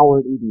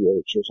powered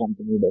EDH or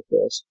something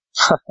ridiculous.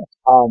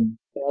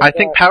 I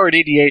think powered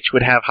EDH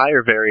would have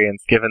higher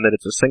variance given that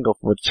it's a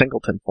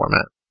singleton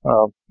format.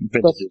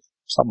 Vintage is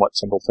somewhat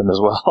singleton as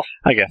well.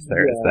 I guess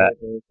there is that.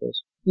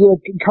 Yeah,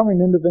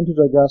 coming into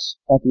Vintage, I guess,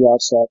 at the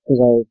outset,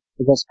 because I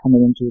guess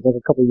coming into it like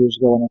a couple of years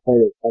ago when I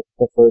played it, like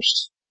the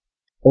first,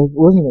 it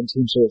wasn't even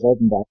Team Series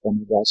Open back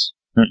then, I guess.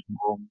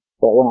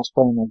 But when I was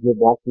playing like the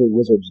Black-Blue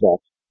Wizards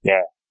deck.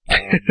 Yeah.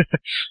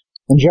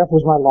 And Jeff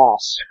was my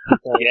loss.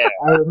 Yeah.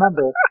 I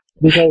remember,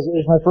 because it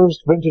was my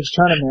first Vintage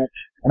tournament,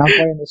 and I'm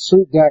playing the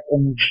Sweet deck,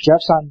 and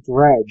Jeff's on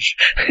Dredge.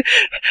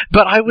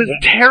 But I was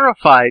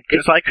terrified,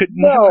 because I could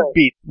never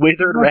beat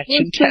Withered Wretch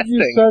in testing. The first thing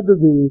you said to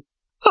me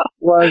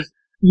was,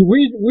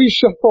 we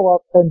shuffle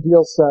up and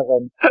deal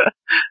 7,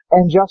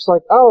 and Jeff's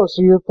like, oh,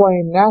 so you're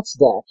playing Nat's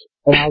deck.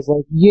 And I was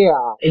like,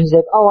 yeah. And he's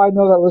like, oh, I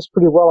know that list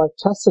pretty well. I've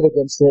tested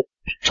against it.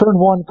 Turn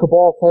 1,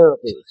 Cabal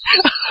Therapy.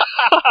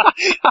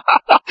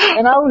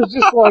 And I was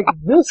just like,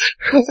 this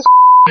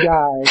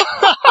guy.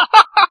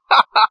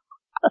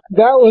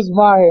 That was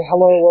my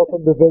hello,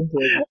 welcome to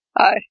Vintage.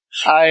 I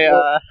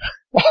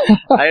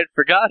had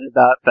forgotten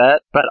about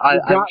that, but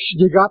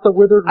you got the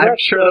Withered Wretch. I'm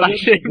sure that I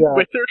did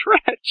Withered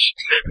Wretch.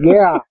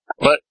 Yeah.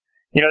 But,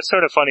 it's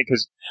sort of funny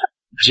because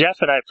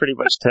Jeff and I pretty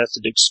much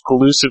tested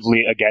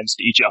exclusively against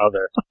each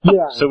other.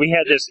 Yeah. So we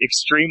had this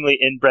extremely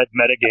inbred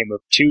metagame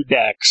of 2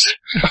 decks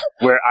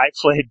where I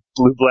played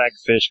Blue-Black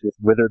Fish with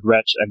Withered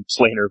Wretch and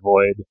Planar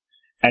Void,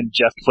 and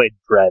Jeff played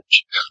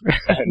Dredge.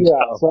 And,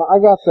 so I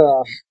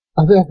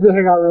think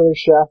I got really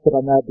shafted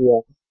on that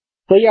deal.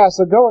 But yeah,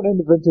 so going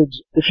into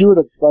Vintage, if you were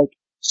to, like,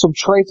 some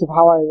traits of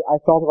how I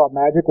felt about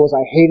Magic was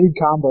I hated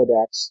combo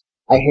decks.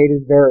 I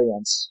hated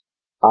variance.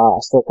 I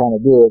still kind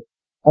of do.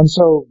 And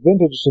so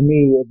Vintage, to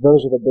me,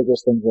 those are the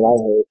biggest things that I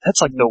hate.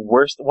 That's like the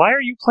worst. Why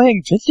are you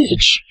playing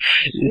Vintage?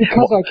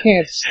 Because I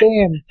can't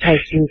stand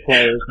Type 2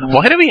 players, man.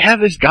 Why do we have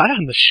this guy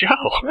on the show?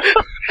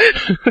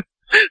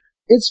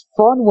 It's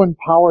fun when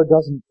power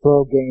doesn't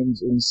throw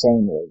games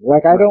insanely.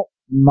 Like, I don't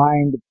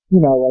mind,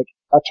 like,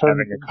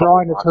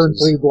 drawing a turn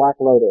 3 Black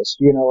Lotus,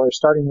 or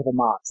starting with a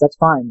Mox. That's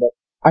fine, but,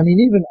 I mean,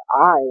 even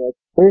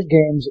there's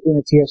games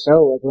in a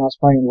TSO, like when I was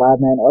playing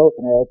Labman Oath,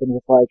 and I opened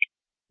with, like,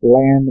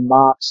 Land,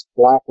 Mox,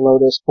 Black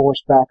Lotus,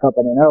 Force Backup,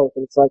 and an Oath.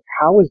 And it's like,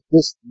 how is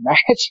this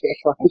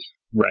Magic? Like,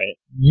 right.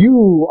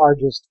 You are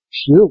just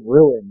pure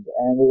ruined,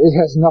 and it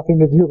has nothing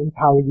to do with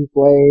how you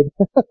played.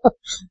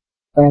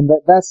 And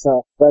that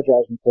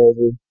drives me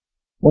crazy.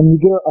 When you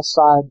get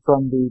aside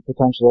from the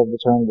potential of the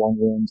turn 1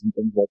 wins and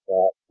things like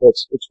that,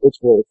 it's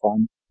really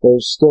fun.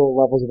 There's still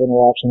levels of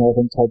interaction that I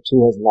think Type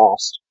 2 has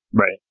lost.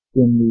 Right.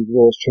 In the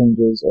rules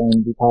changes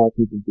and the power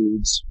people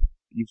deeds.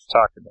 You've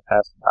talked in the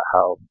past about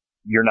how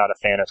you're not a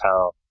fan of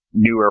how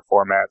newer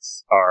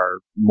formats are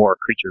more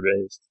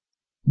creature-based.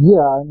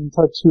 Yeah, I mean,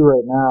 Type 2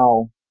 right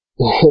now,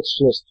 it's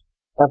just,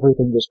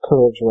 everything just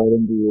curves right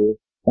into you.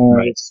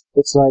 And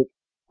it's like,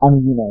 I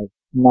mean,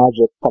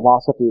 Magic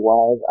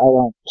philosophy-wise, I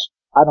don't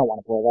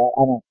want to play that.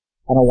 I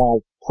don't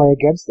want to play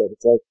against it.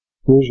 It's like,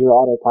 here's your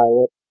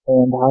autopilot,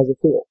 and how's it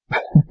feel?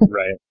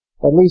 Right.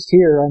 At least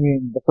here, I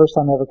mean, the first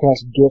time I ever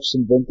cast Gifts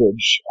in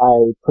Vintage,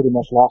 I pretty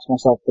much lost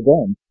myself the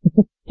game.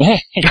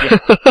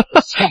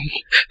 It's like,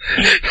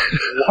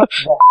 what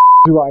the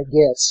do I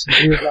get?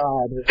 Dear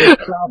God.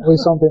 It's probably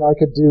something I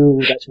could do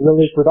that's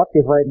really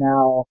productive right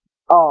now.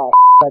 Oh,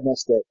 I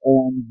missed it.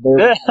 And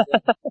there.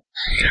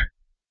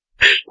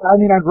 I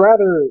mean, I'd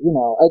rather,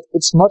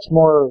 it's much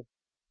more,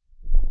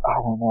 I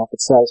don't know if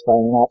it's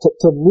satisfying or not,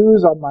 to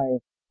lose on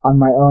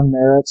my own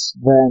merits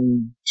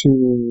than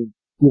to,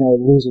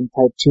 losing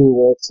Type 2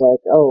 where it's like,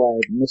 oh,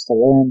 I missed a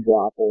land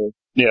drop, or...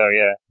 Yeah.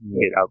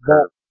 You get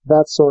outcurved.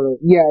 That sort of,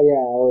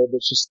 or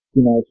it's just,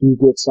 he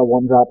gets a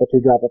 1-drop, a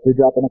 2-drop, a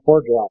 3-drop, and a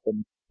 4-drop,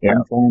 and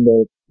I'm trying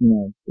to,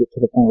 get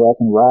to the point where I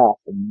can wrath,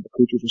 and the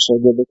creatures are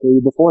so good they kill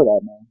you before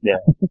that, man.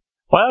 Yeah.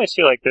 Well, I always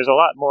feel like there's a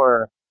lot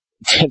more,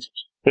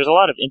 there's a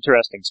lot of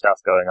interesting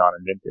stuff going on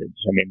in Vintage.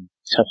 I mean,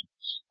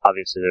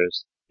 obviously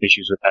there's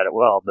issues with that as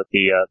well, but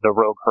the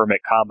Rogue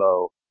Hermit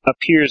combo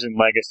appears in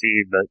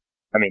Legacy, but,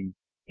 I mean,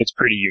 it's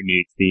pretty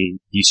unique. The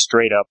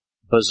straight up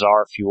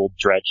Bazaar fueled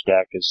dredge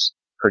deck is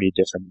pretty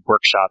different.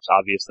 Workshops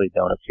obviously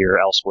don't appear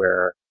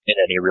elsewhere in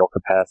any real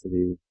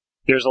capacity.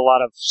 There's a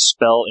lot of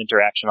spell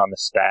interaction on the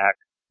stack.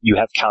 You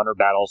have counter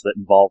battles that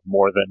involve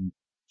more than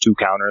 2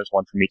 counters,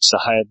 one from each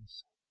side.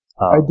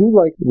 I do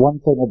like one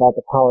thing about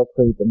the power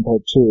creep in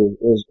Type 2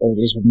 is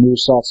with new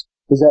sets,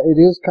 is that it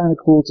is kind of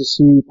cool to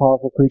see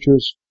powerful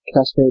creatures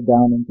cascade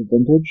down into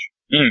Vintage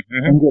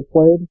and get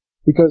played,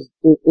 because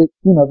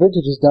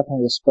Vintage is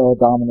definitely a spell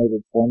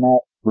dominated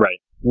format.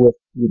 Right. With,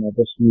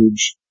 this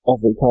huge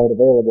every card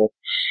available.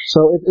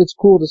 So it's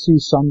cool to see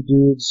some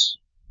dudes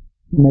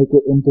make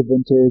it into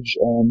Vintage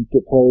and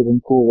get played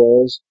in cool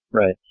ways.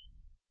 Right.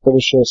 But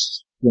it's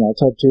just,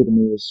 Type 2 to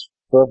me is,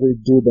 for every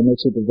dude that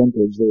makes it to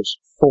Vintage, there's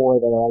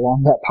 4 that are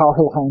along that power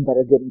line that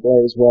are getting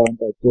played as well in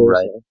Type 2.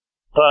 Right. So.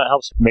 Well, it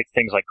helps make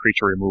things like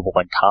creature removal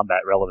and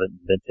combat relevant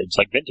in Vintage.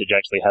 Like, Vintage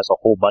actually has a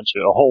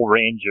whole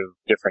range of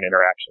different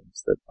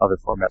interactions that other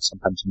formats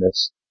sometimes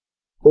miss.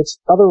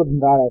 Other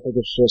than that, I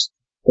think it's just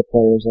the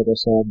players, like I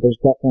said. There's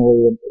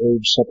definitely an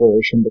age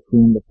separation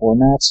between the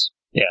formats.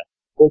 Yeah.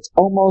 It's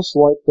almost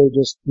like they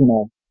just,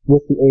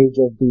 with the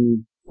age of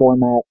the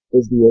format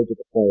is the age of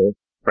the player.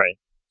 Right.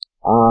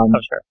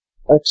 Sure.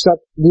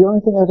 Except, the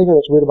only thing I think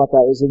that's weird about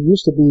that is it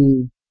used to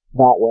be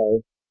that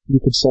way.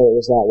 You could say it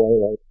was that way,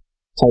 like,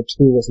 Type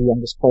 2 was the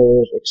youngest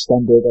players,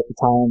 Extended at the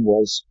time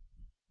was,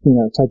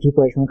 Type 2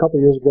 players from a couple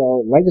years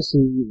ago.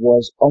 Legacy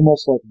was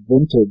almost like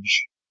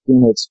Vintage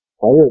in its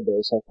player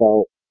base, I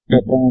felt.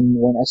 But then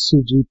when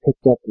SCG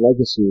picked up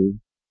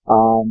Legacy,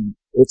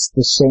 it's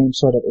the same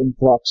sort of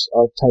influx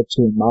of Type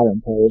 2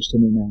 modern players to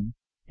me now.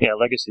 Yeah,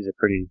 Legacy's a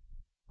pretty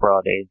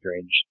broad age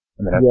range.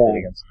 I mean, I've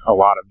played against a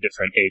lot of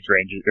different age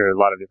ranges, or a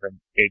lot of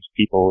different age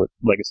people at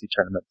Legacy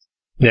tournaments.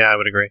 Yeah, I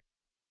would agree.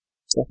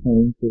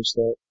 Definitely increase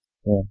that.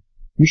 Yeah.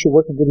 You should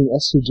work on getting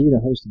SCG to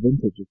host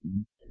Vintage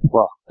again.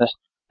 Well,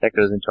 that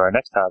goes into our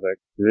next topic.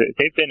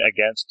 They've been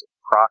against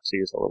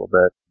proxies a little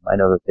bit. I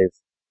know that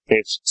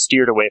they've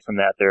steered away from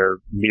that. They're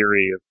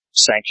leery of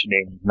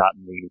sanctioning, not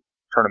in the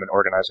tournament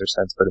organizer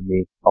sense, but in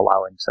the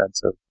allowing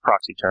sense of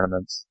proxy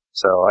tournaments.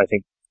 So I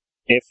think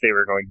if they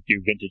were going to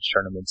do Vintage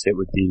tournaments, it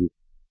would be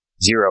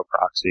 0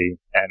 proxy,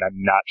 and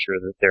I'm not sure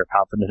that they're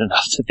confident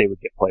enough that they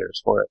would get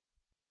players for it.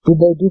 Did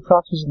they do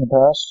proxies in the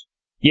past?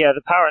 Yeah,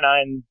 the Power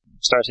 9,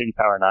 Star City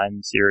Power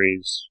 9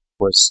 series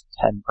was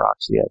 10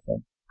 proxy, I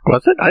think.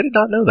 Was it? I did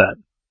not know that.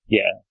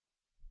 Yeah.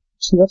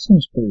 See, that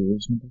seems pretty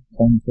reasonable.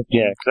 10, 15.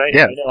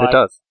 Yeah, it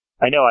does.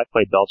 I know I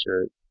played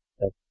Belcher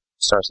at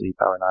Star City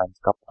Power 9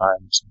 a couple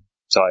times,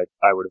 so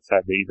I would have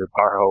had to either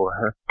borrow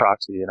or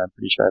proxy, and I'm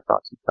pretty sure I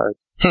proxied cards.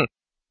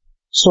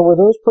 So were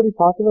those pretty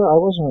popular? I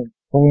wasn't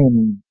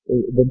playing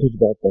Vintage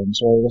back then,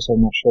 so I guess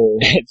I'm not sure.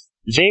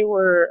 They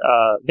were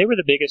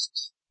the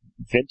biggest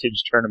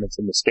Vintage tournaments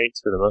in the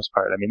States for the most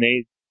part. I mean,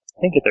 I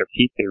think at their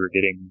peak they were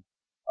getting,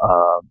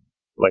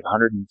 like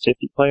 150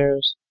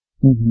 players.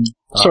 Mm-hmm.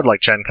 Sort of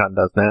like Gen Con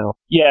does now.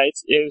 Yeah,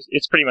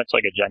 it's pretty much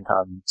like a Gen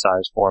Con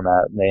size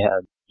format, and they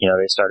had,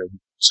 they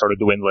started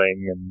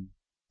dwindling, and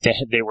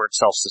they weren't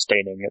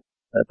self-sustaining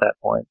at that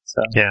point,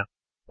 so. Yeah.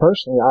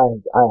 Personally, I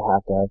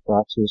have to have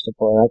proxies to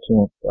play.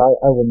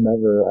 I will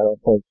never, I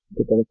don't think,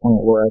 get to the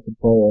point where I can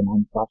play an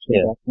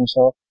unproxy deck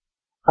myself.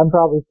 I'm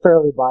probably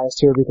fairly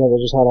biased here because I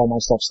just had all my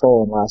stuff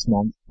stolen last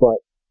month, but,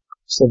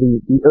 so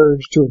the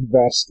urge to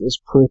invest is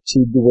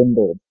pretty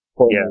dwindled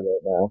for me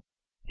right now.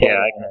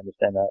 Yeah, I can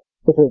understand that.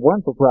 If it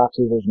weren't for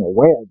proxy, there's no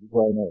way I'd be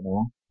playing right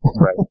now.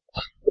 Right.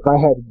 If I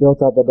had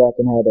built up a deck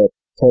and had it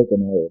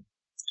taken, I would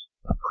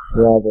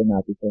probably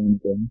not be playing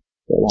again.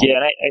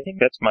 Yeah, and I think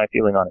that's my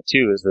feeling on it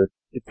too, is that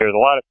if there's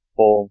a lot of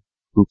people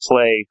who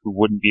play who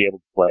wouldn't be able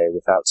to play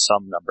without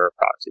some number of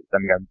proxies. I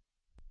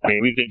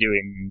mean, we've been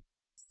doing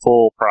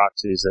full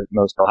proxies at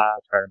most Ohio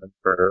tournaments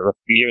for a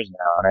few years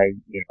now,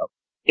 and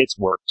it's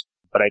worked.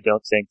 But I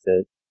don't think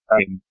that,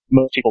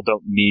 most people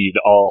don't need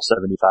all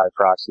 75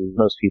 proxies.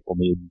 Most people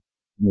need,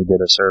 we did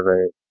a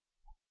survey,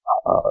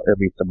 at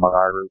least among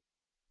our group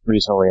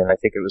recently, and I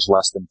think it was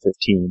less than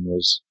 15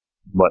 was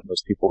what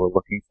most people were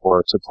looking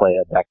for to play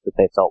a deck that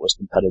they felt was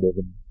competitive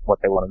and what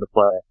they wanted to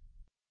play.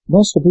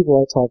 Most of the people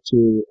I talk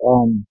to,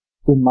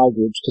 in my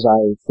groups, because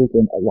I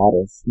frequent a lot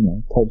of,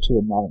 Type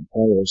 2 and modern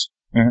players,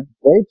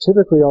 they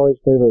typically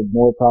always favor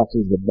more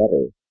proxies the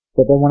better.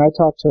 But then when I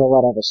talk to a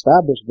lot of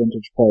established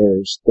Vintage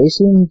players, they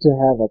seem to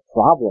have a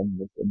problem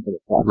with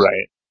infinite proxies.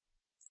 Right.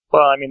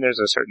 Well,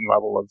 there's a certain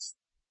level of,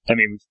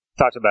 we've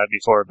talked about it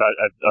before, about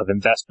of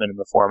investment in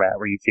the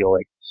format where you feel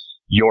like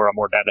you're a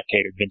more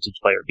dedicated Vintage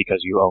player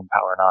because you own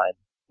Power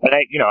 9. And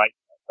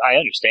I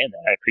understand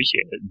that. I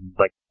appreciate it.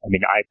 Like, I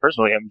mean, I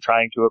personally am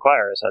trying to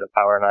acquire a set of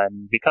Power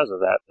 9 because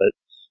of that, but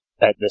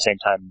at the same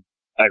time,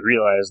 I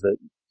realize that,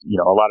 you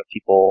know, a lot of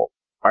people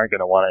aren't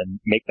going to want to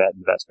make that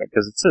investment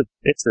because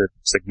it's a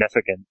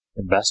significant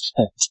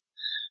investment.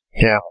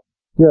 Yeah.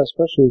 Yeah,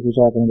 especially if you're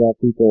talking about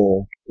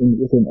people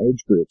within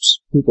age groups.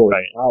 People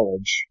in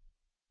college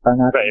are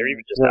not... Right, or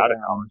even just out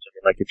of college. I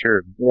mean, like, if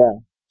you're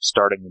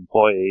starting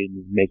employee and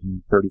you're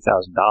making $30,000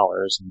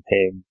 and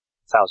paying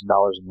 $1,000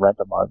 in rent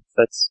a month,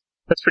 that's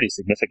pretty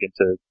significant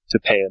to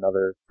pay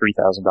another $3,000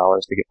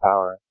 to get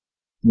power.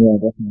 Yeah,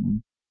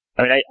 definitely.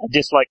 I mean, I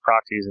dislike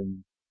proxies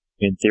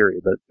in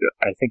theory, but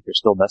I think they're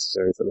still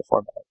necessary for the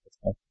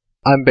format.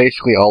 I'm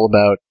basically all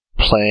about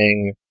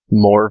playing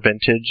more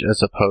vintage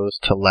as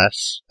opposed to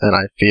less, and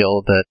I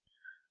feel that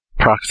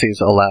proxies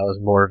allows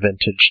more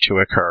vintage to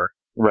occur.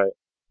 Right.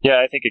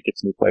 Yeah, I think it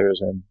gets new players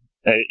in.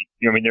 I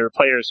mean, there are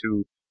players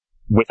who,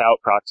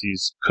 without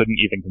proxies, couldn't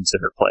even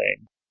consider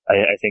playing.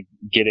 I think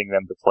getting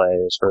them to play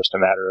is first a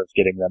matter of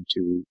getting them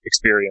to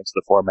experience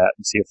the format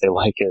and see if they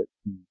like it,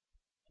 and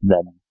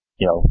then,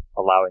 you know,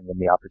 allowing them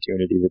the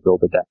opportunity to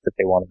build a deck that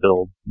they want to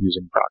build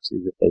using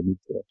proxies if they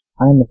need to.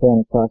 I'm a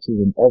fan of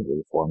proxies in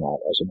every format,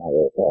 as a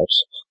matter of fact.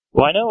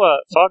 Well, I know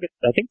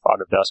I think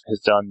Fog of Dusk has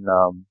done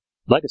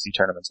legacy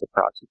tournaments with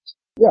proxies.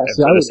 Yeah, and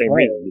for the same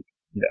reason.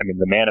 I mean,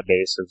 the mana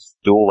base of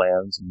dual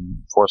lands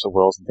and Force of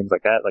Wills and things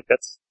like that, like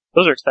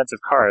those are expensive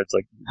cards.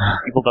 Like,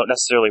 people don't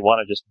necessarily want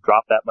to just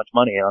drop that much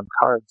money on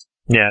cards.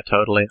 Yeah,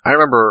 totally. I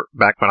remember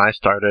back when I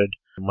started,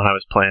 when I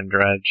was playing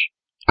Dredge,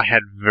 I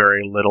had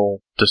very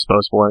little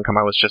disposable income.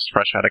 I was just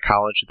fresh out of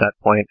college at that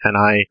point, and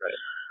I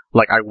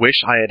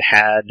wish I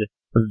had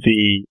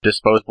the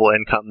disposable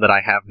income that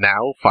I have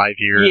now 5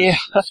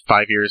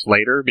 years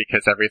later,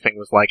 because everything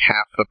was like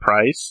half the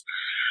price.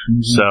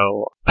 Mm-hmm.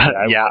 So,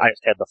 I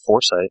just had the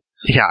foresight.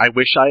 Yeah, I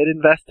wish I had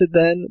invested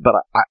then, but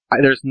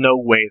there's no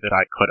way that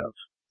I could have.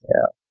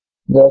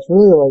 Yeah, it's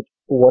really like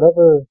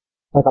whatever,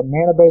 like a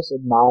mana base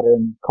in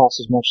Modern costs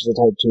as much as a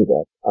Type 2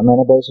 deck. A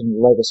mana base in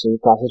Legacy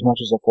costs as much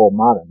as a full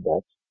Modern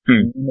deck.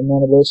 And a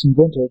mana base in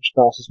Vintage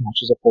costs as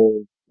much as a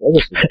full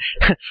Legacy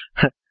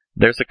deck.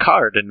 There's a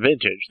card in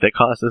Vintage that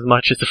costs as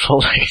much as a full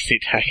Legacy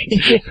deck.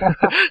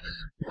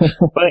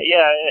 But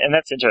yeah, and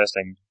that's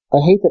interesting. I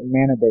hate that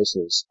mana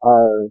bases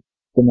are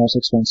the most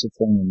expensive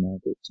thing in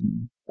Magic to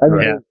me. I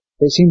mean,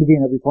 they seem to be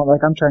in every form.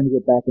 Like, I'm trying to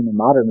get back into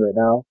Modern right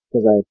now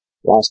because I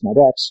lost my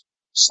decks,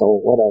 so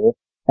whatever.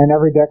 And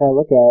every deck I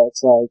look at,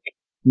 it's like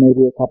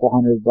maybe a couple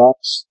 $100,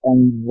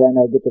 and then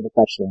I get to the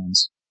fetch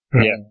lands.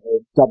 Yeah.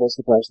 It doubles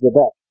the price of the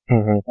deck.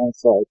 Mm-hmm. And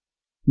it's like,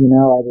 you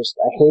know, I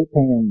hate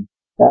paying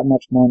that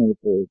much money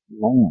for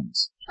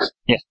lands.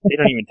 Yeah, they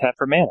don't even tap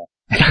for mana.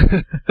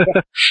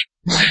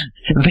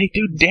 They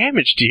do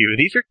damage to you.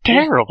 These are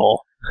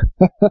terrible.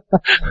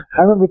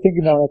 I remember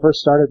thinking that when I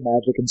first started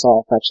Magic and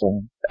saw a fetch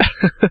land.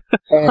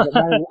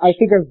 And I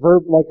think I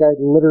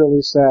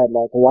literally said,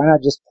 like, why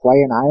not just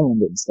play an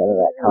island instead of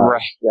that card?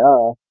 Right.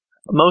 Yeah.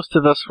 Most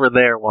of us were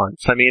there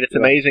once. I mean, it's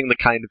amazing the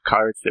kind of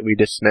cards that we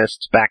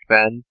dismissed back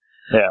then.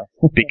 Yeah.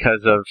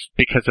 Because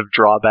of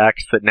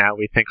drawbacks that now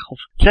we think, oh,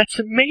 that's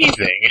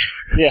amazing.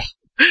 Yeah.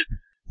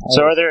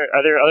 So are there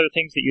other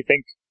things that you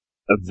think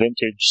a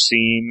vintage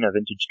scene, a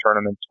vintage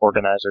tournament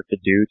organizer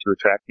could do to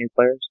attract new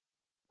players?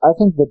 I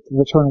think that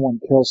the turn one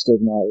kill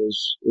stigma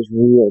is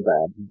real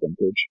bad in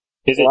vintage.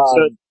 Is it?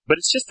 But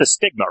it's just the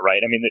stigma,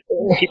 right? I mean,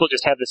 people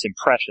just have this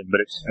impression,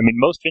 but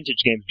most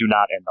vintage games do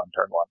not end on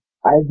turn one.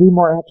 I'd be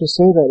more apt to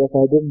say that if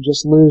I didn't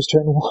just lose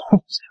turn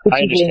one.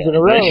 I understand. In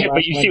a row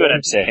but you see what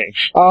I'm saying.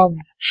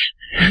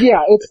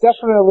 Yeah, it's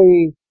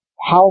definitely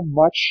how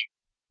much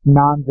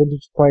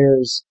non-vintage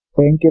players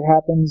think it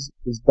happens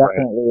is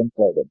definitely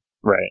inflated.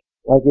 Right.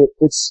 Like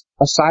it's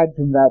aside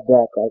from that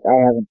deck, like I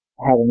haven't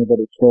had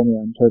anybody kill me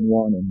on turn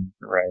one and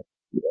right.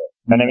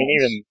 And I mean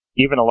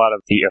even a lot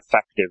of the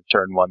effective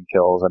turn one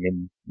kills, I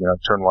mean, you know,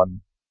 turn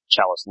one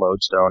Chalice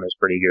Lodestone is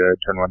pretty good.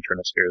 Turn one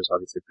Trinisphere is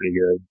obviously pretty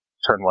good.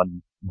 Turn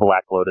one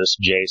Black Lotus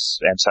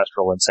Jace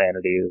Ancestral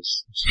Insanity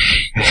is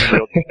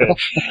real good.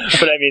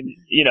 But I mean,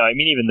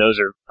 even those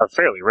are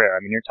fairly rare.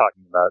 I mean, you're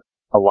talking about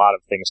a lot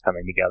of things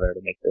coming together to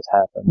make this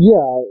happen.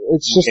 Yeah,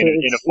 it's just in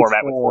a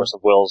format with Force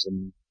of Wills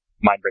and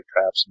Mindbreak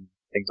Traps and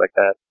things like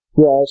that.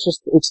 Yeah,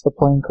 it's the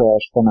plane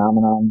crash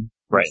phenomenon.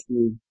 Right.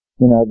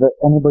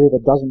 Anybody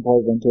that doesn't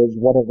play vintage,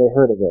 what have they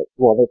heard of it?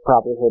 Well, they've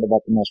probably heard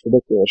about the most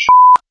ridiculous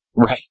shit.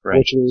 Right.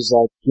 Which is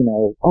like, they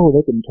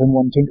can turn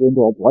one Tinker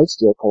into a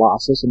Blightsteel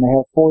Colossus and they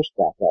have Force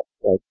backup.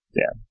 Like,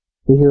 yeah.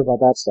 You hear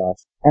about that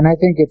stuff. And I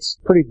think it's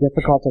pretty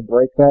difficult to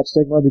break that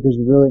stigma because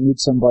you really need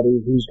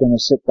somebody who's going to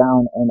sit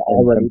down and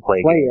already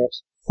play it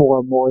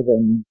for more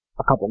than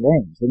a couple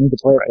games. They need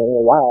to play it for a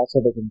little while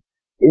so they can,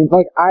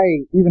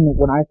 even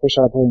when I first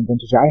started playing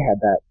vintage, I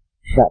had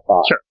that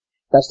thought. Sure.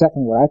 That's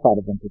definitely what I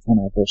thought of vintage when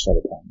I first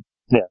started playing.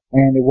 Yeah.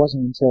 And it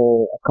wasn't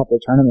until a couple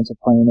of tournaments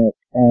of playing it,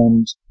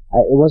 and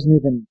it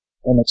wasn't even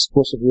an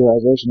explicit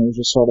realization. It was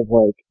just sort of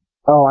like,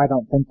 oh, I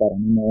don't think that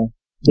anymore.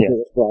 It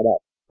was brought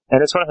up.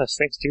 And it's one of those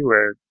things too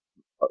where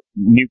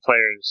new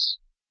players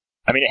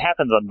I mean, it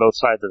happens on both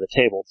sides of the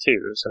table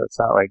too, so it's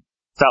not like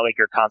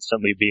you're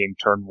constantly being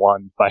turn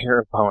one by your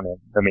opponent.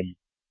 I mean,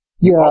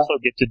 you also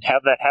get to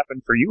have that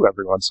happen for you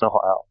every once in a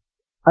while.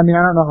 I mean,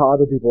 I don't know how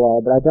other people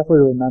are, but I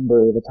definitely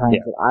remember the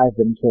times that I've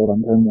been killed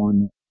on turn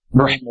one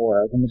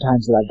more than the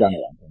times that I've done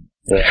it on turn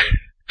one.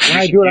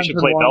 Yeah. You should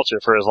play Belcher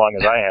for as long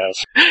as I have.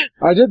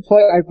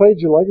 I played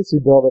your Legacy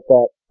build at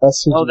that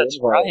SCG. Oh, that's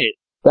right.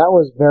 That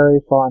was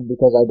very fun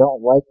because I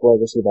don't like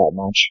Legacy that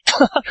much.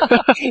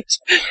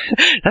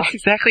 That's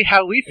exactly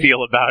how we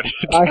feel about it.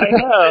 I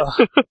know.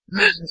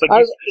 It's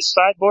like, you see the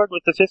sideboard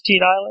with the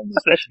 15 islands?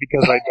 That's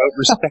because I don't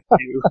respect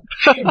you.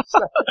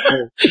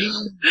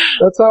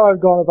 That's how I've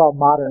gone about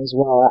Modern as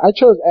well. I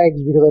chose eggs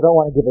because I don't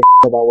want to give a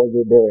shit about what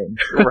you're doing.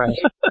 Right.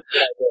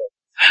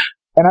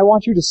 And I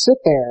want you to sit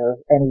there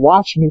and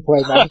watch me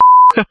play Magic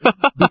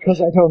because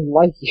I don't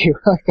like you.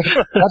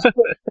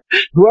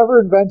 Whoever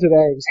invented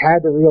eggs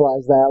had to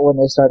realize that when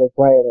they started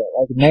playing it.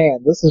 Like,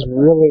 man, this is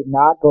really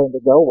not going to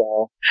go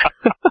well.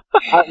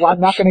 I'm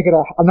not going to get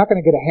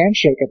a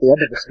handshake at the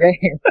end of this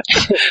game.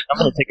 I'm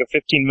going to take a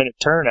 15-minute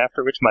turn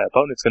after which my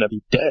opponent's going to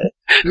be dead.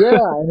 Yeah,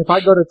 and if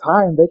I go to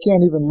time, they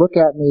can't even look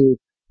at me,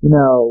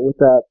 with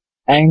that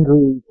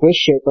angry fish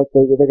shape like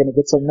they're going to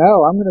get some.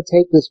 No, I'm going to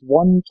take this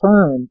one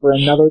turn for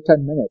another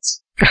 10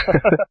 minutes.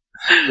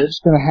 We're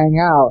just going to hang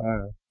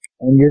out,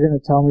 and you're going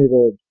to tell me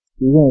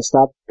you're going to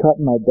stop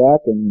cutting my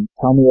deck and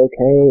tell me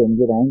okay and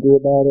get angry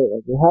about it.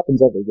 Like, it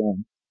happens every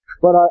game.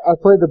 But I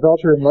played the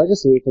Belcher in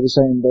Legacy for the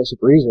same basic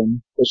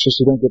reason. It's just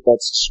you don't get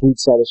that sweet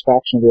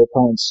satisfaction of your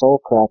opponent's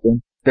soul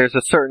cracking. There's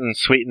a certain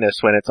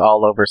sweetness when it's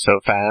all over so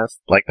fast.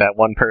 Like that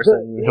one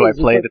person who I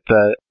played at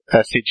the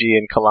SCG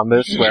in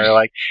Columbus where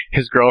like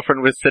his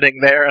girlfriend was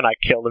sitting there and I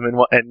killed him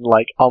and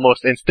like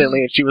almost instantly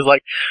and she was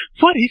like,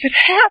 "What even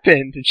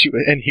happened?"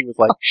 And he was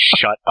like,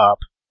 "Shut up."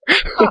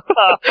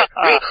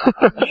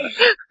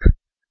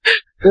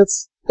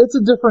 It's a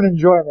different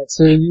enjoyment.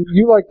 So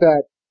you like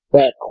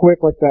that quick,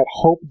 like that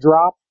hope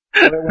drop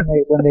when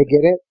they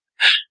get it.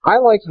 I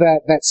like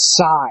that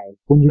sigh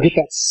when you get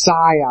that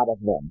sigh out of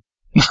them.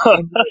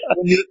 when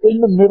you're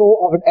in the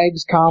middle of an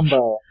eggs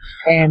combo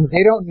and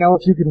they don't know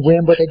if you can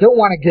win, but they don't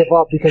want to give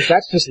up because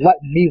that's just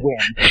letting me win.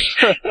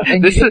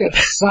 And you get that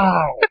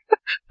sigh.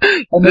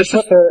 And they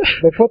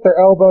put their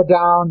elbow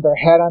down, their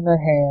head on their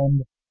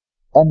hand,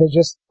 and they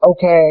just,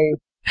 okay,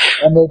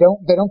 and they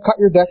don't cut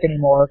your deck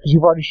anymore because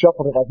you've already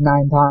shuffled it like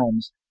 9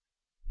 times.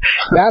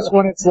 That's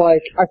when it's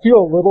like, I feel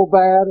a little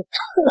bad,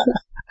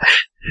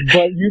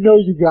 but you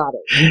got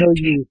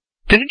it.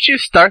 Didn't you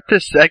start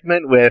this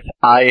segment with,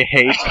 "I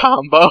hate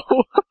combo"?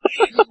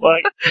 Well,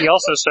 he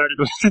also started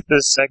with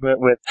this segment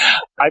with,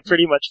 "I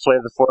pretty much play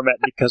the format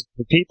because of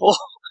the people."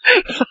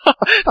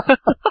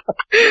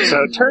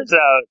 So it turns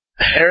out,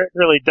 Eric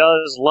really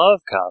does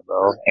love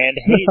combo and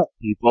hates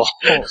people.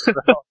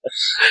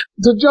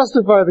 To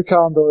justify the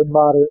combo in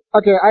Modern.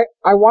 Okay,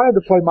 I wanted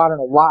to play Modern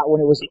a lot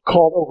when it was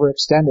called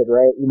Overextended,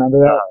 right? You remember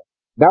that?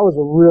 That was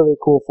a really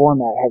cool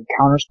format. It had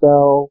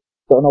Counterspell.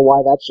 Don't know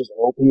why that's just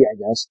OP, I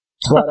guess.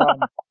 But,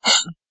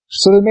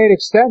 so they made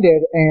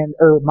Extended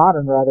or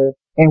Modern rather,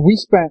 and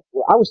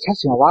I was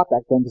testing a lot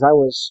back then because I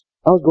was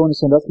going to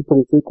Sandusky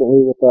pretty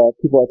frequently with,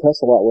 people I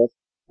test a lot with,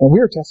 and we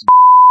were testing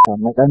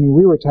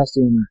we were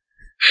testing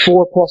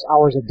 4+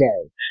 hours a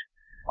day.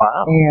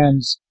 Wow.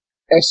 And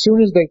as soon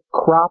as they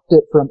cropped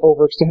it from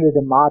Overextended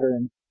to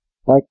Modern,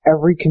 like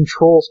every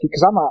control scheme,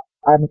 because I'm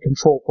a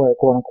control player,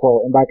 quote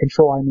unquote, and by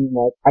control I mean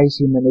like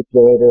Icy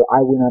Manipulator,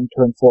 I win on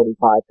turn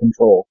 45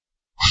 control.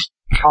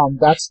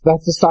 That's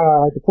the style I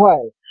like to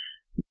play.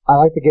 I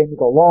like the game to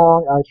go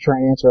long. I like to try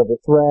and answer every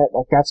threat.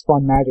 Like, that's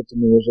fun Magic to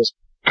me, is just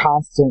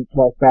constant,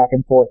 like, back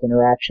and forth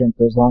interaction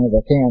for as long as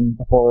I can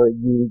before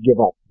you give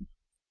up.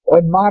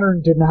 And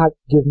Modern did not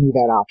give me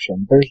that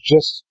option. There's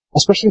just,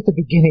 especially at the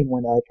beginning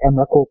when, like,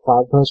 Emrakul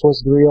Cloudpost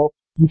was real,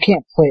 you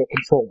can't play a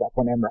control deck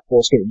when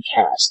Emrakul is getting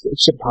cast.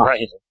 It's impossible.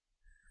 Right.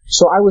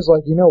 So I was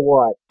like, you know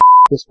what?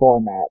 This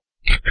format.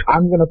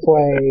 I'm gonna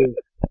play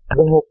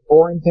the most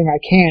boring thing I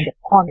can to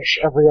punish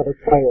every other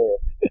player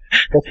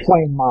that's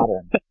playing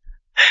Modern.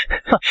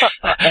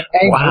 And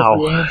eggs was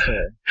the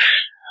answer.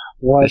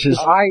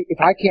 If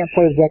I can't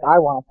play the deck I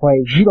want to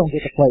play, you don't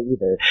get to play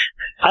either.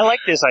 I like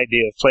this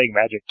idea of playing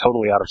Magic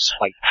totally out of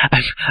spite.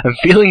 I'm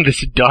feeling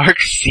this dark,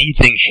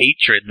 seething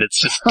hatred that's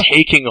just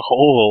taking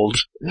hold.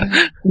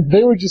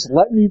 They would just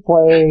let me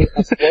play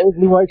a slow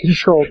blue-white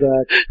control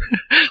deck.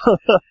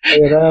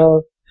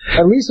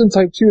 At least in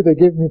Type 2, they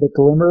give me the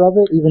glimmer of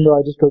it, even though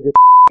I just go get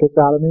kicked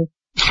out of me.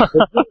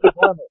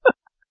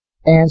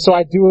 And so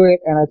I do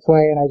it, and I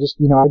play, and I just,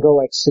 I go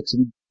like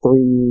 6-3,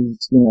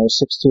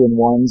 6-2 and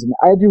 1s, and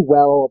I do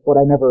well, but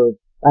I never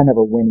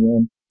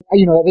win.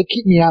 They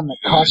keep me on the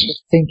cusp of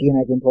thinking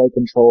I can play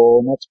control,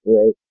 and that's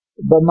great.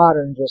 But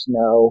Modern, just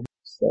no.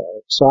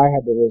 So I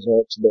had to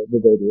resort to the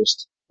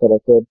dirtiest that I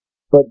could.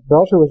 But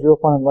Belcher was real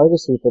fun in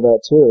Legacy for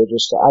that too.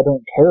 Just, I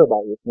don't care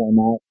about your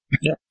format.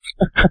 Yeah.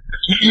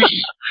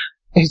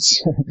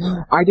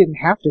 I didn't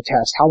have to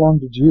test. How long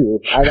did you?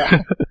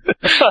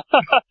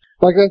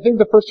 Like, I think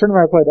the first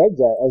tournament I played eggs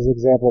at, as an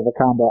example of a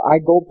combo, I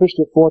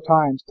goldfished it 4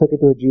 times, took it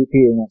to a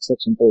GP, and went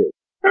 6-3.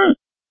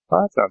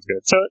 Well, that sounds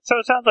good. So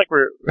it sounds like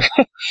we're,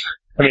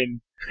 I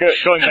mean,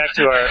 going back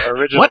to our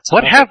original.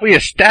 What have we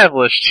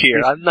established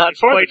here? I'm not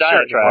quite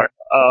sure anymore.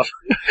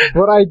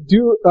 What I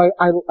do,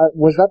 I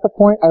was that the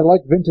point? I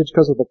like vintage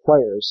because of the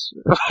players.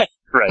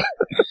 Right.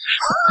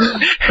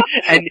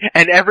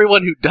 and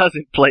everyone who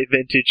doesn't play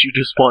vintage, you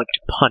just want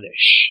to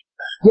punish.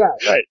 Yeah.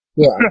 Right.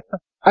 Yeah.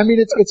 I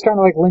mean, it's kind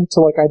of like linked to,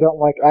 like, I don't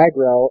like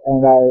aggro,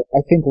 and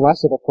I think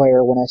less of a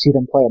player when I see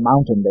them play a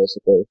mountain,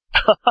 basically.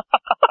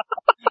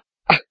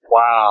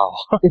 Wow.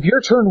 If your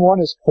turn 1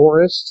 is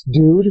forest,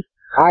 dude,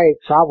 I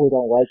probably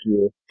don't like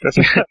you.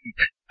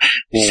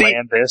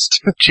 Landist.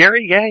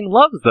 Jerry Yang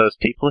loves those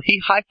people. He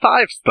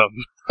high-fives them.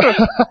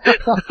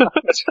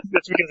 That's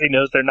because he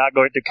knows they're not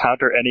going to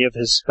counter any of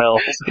his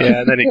spells. Yeah,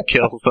 and then he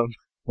kills them.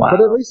 Wow.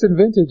 But at least in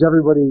vintage,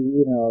 everybody,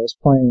 is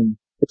playing,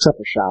 except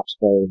for shops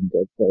players and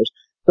good players.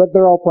 But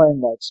they're all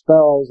playing, like,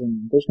 spells,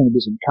 and there's going to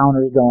be some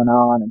counters going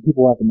on, and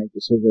people have to make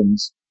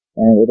decisions,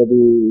 and it'll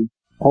be,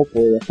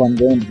 hopefully, a fun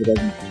game if it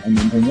doesn't end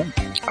anything in.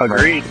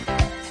 Agreed.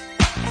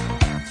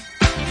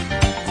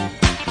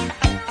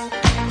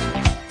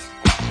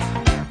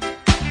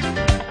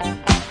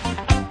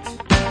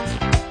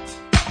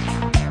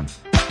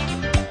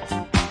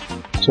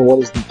 So what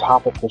is the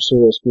topic for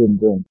serious food and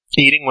drink?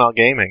 Eating while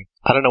gaming.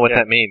 I don't know what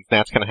that means.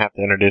 Nat's going to have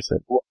to introduce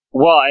it.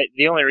 Well,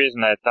 the only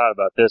reason I thought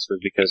about this was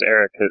because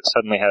Eric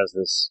suddenly has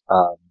this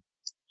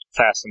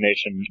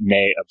fascination,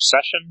 nay,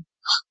 obsession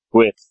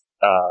with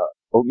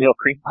oatmeal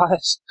cream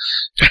pies.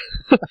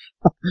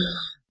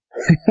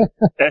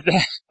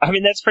 I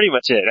mean, that's pretty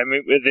much it. I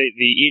mean,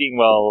 the eating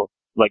well,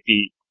 like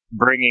the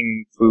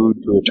bringing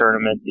food to a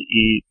tournament to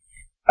eat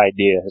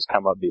idea has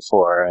come up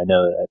before. I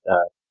know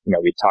that,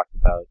 we talked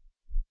about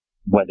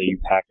whether you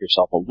pack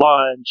yourself a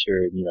lunch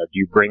or, do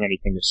you bring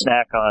anything to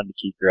snack on to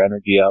keep your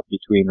energy up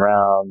between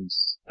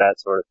rounds, that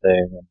sort of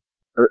thing. And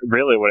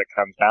really what it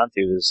comes down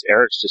to is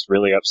Eric's just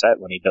really upset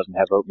when he doesn't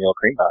have oatmeal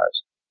cream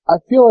pies. I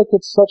feel like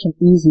it's such an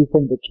easy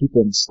thing to keep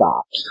in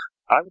stock.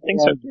 I would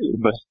think so too,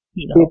 but,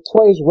 It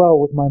plays well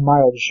with my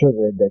mild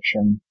sugar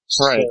addiction.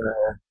 Right.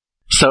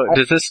 So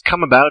does this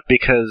come about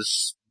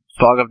because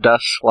Fog of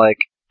Dusk,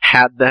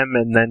 had them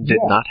and then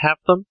did not have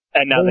them?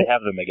 And now they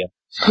have them again.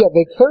 Yeah,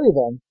 they carry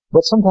them,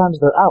 but sometimes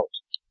they're out.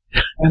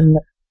 And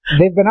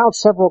they've been out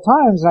several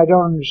times, and I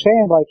don't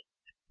understand,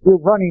 you're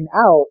running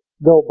out,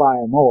 go buy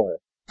more.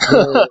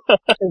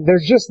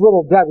 They're just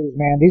little Debbie's,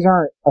 man. These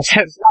aren't, it's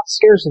not a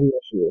scarcity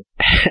issue.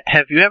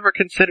 Have you ever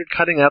considered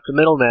cutting out the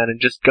middleman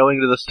and just going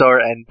to the store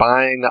and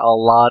buying a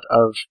lot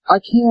of...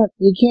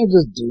 You can't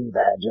just do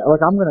that, Joe.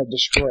 I'm gonna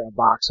destroy a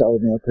box of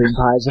oatmeal cream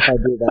pies if I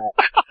do that.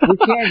 You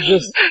can't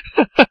just...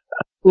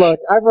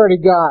 Look, I've already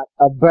got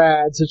a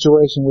bad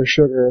situation with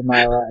sugar in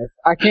my life.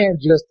 I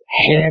can't just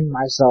hand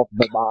myself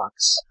the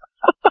box.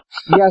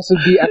 Yes,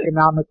 it'd be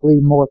economically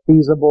more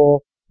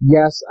feasible.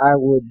 Yes, I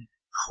would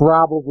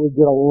probably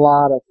get a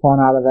lot of fun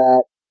out of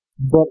that.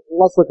 But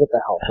let's look at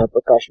the health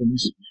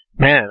repercussions.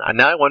 Man,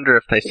 now I wonder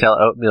if they sell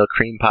oatmeal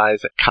cream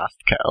pies at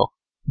Costco.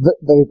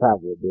 They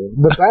probably do.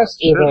 The best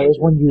is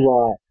when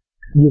you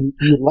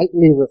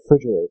lightly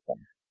refrigerate them.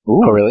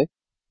 Ooh. Oh, really?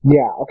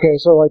 Yeah, okay,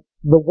 so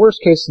the worst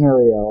case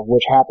scenario,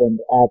 which happened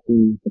at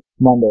the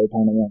Monday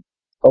tournament,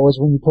 was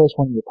when you place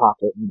one in your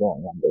pocket and you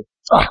don't remember.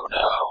 Oh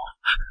no.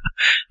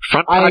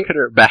 Front pocket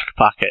or back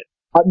pocket?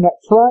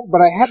 Front, but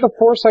I had the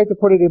foresight to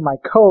put it in my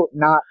coat,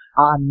 not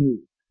on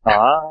me.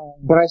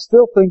 But I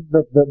still think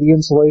that the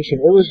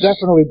insulation, it was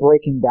definitely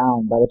breaking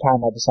down by the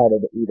time I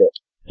decided to eat it.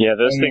 Yeah,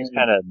 those things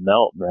kind of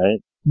melt,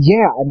 right?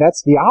 Yeah, and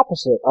that's the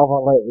opposite of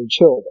a lightly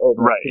chilled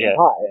oatmeal cream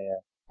pie.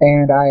 Yeah.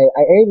 And I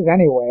ate it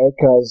anyway,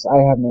 because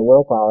I have no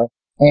willpower,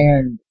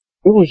 and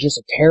it was just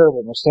a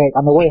terrible mistake.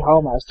 On the way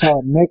home, I was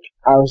telling Nick,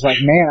 I was like,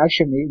 man, I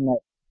shouldn't have eaten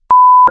that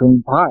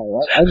cream pie,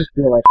 right? I just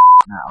feel like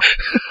now.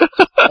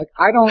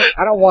 I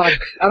don't want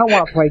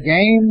to play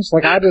games,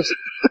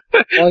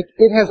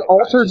 it has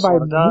altered my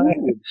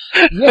mood.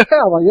 Yeah,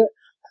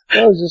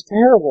 it was just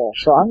terrible.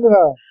 So I'm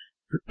gonna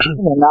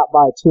not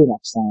buy 2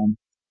 next time.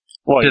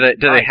 Well, do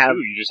they have?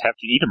 You just have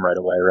to eat them right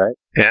away, right?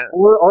 Yeah.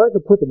 Or I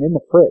could put them in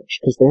the fridge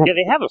because they have. Yeah,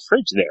 they have a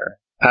fridge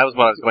there. That was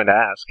what I was going to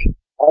ask.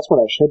 That's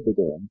what I should be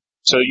doing.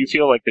 So you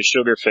feel like the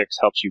sugar fix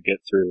helps you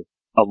get through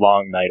a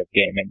long night of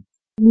gaming?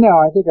 No,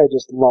 I think I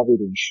just love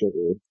eating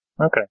sugar.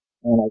 Okay.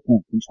 And I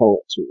can't control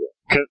it too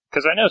well.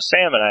 Because I know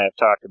Sam and I have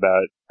talked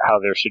about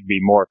how there should be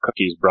more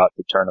cookies brought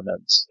to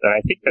tournaments, and I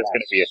think that's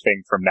going to be a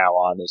thing from now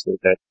on.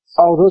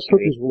 Oh, those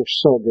cookies were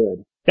so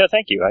good. Yeah,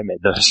 thank you. I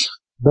made those.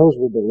 Those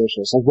were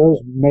delicious. Those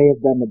may have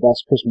been the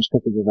best Christmas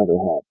cookies I've ever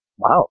had.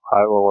 Wow.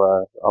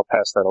 I'll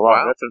pass that along.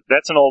 Wow.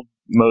 That's an old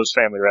Moe's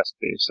family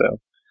recipe, so.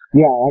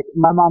 Yeah,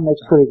 my mom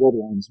makes pretty good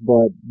ones,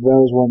 but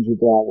those ones you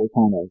brought were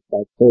kind of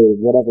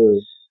whatever.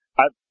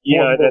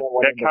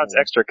 That counts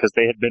extra because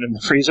they had been in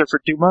the freezer for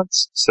 2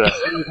 months, so.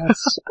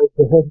 That's so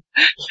good.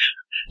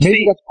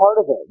 Maybe that's part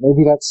of it.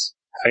 Maybe that's.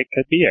 It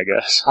could be, I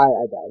guess. I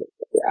doubt it.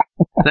 Yeah.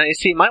 Now, you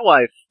see, my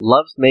wife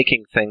loves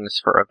making things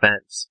for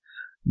events.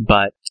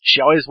 But she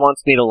always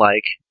wants me to,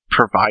 like,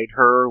 provide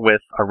her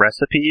with a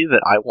recipe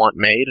that I want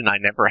made, and I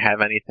never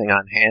have anything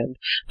on hand.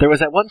 There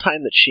was at one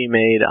time that she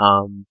made,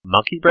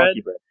 monkey bread.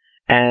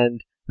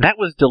 And that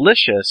was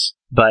delicious,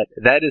 but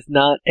that is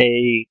not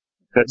a...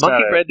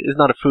 monkey bread is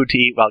not a food to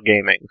eat while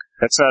gaming.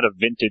 That's not a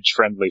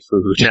vintage-friendly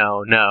food.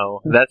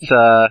 No. That's,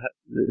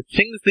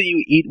 things that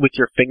you eat with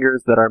your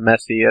fingers that are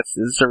messy. This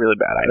is a really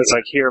bad idea. It's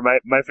like, here,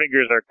 my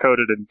fingers are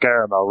coated in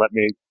caramel.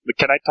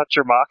 Can I touch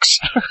your mocks?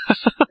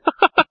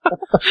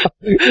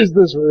 Is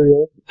this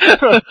real?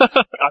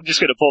 I'm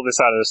just gonna pull this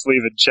out of the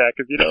sleeve and check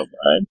if you don't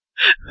mind.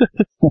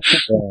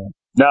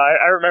 No,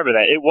 I remember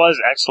that. It was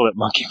excellent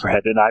monkey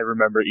bread, and I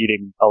remember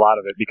eating a lot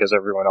of it because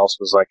everyone else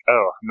was like,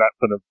 oh, I'm not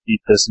going to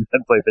eat this and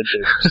then play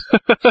vintage.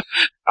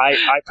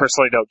 I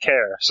personally don't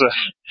care. So,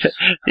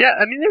 yeah,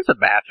 I mean, there's a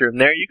bathroom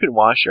there. You can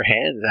wash your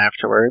hands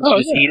afterwards.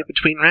 Just eat it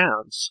between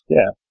rounds.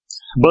 Yeah.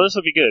 Well, this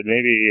will be good.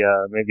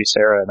 Maybe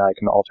Sarah and I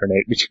can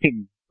alternate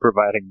between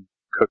providing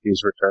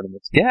cookies for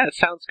tournaments. Yeah, it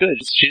sounds good.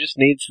 She just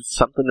needs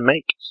something to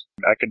make.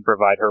 I can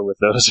provide her with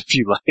those if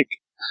you like.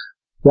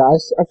 Yeah,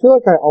 I feel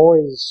like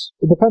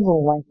it depends on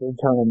the length of the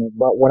tournament,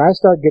 but when I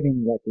start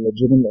getting, like,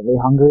 legitimately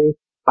hungry,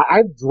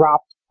 I've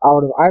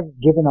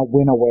given a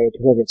win away to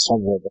go get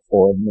Subway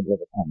before in the middle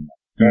of the tournament.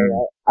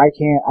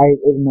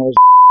 It annoys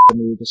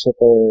me to sit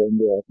there and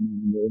be like,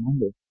 I'm really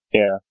hungry.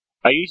 Yeah.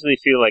 I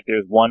usually feel like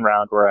there's one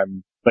round where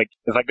I'm, like,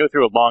 if I go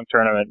through a long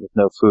tournament with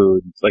no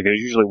food, like, there's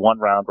usually one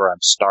round where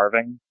I'm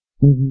starving,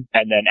 and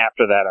then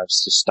after that I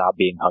just stop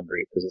being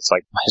hungry, because it's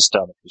like my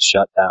stomach is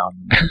shut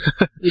down.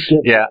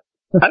 Yeah.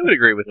 I would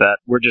agree with that.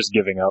 We're just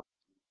giving up.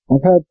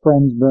 I've had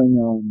friends bring,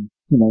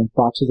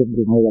 boxes of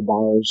granola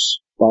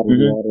bars, bottled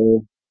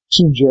water.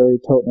 Seen Jerry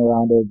toting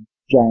around a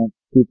giant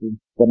heap of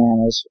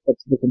bananas at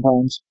different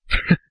times.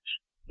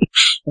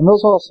 And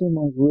those all seem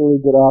like really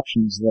good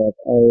options that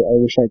I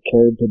wish I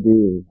cared to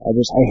do. I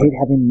hate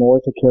having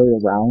more to carry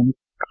around.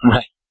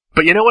 Right.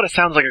 But you know what? It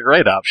sounds like a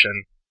great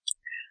option.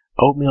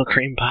 Oatmeal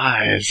cream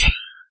pies.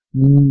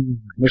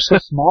 They're so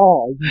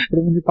small. You can put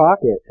them in your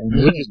pocket.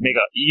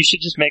 You should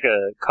just make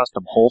a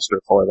custom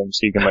holster for them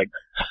so you can, like,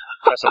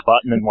 press a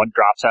button and one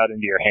drops out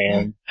into your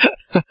hand.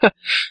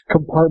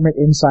 Compartment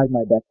inside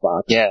my deck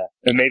box. Yeah.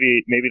 And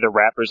maybe the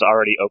wrapper's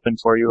already open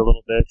for you a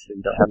little bit so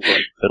you don't have to,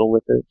 like, fiddle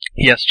with it.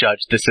 Yes,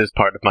 Judge, this is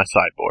part of my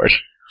sideboard.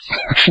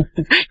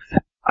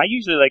 I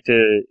usually like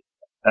to,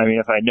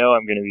 if I know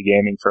I'm going to be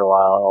gaming for a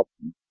while, I'll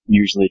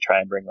usually try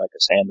and bring, like, a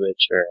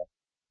sandwich or,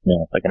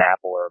 like an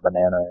apple or a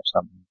banana or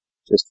something.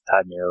 Just to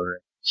tide me over.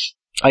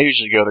 I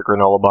usually go the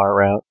granola bar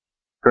route.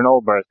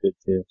 Granola bar is good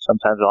too.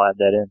 Sometimes I'll add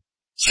that in.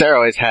 Sarah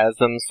always has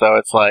them, so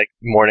it's like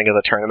morning of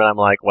the tournament, I'm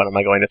like, what am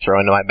I going to throw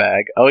into my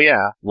bag? Oh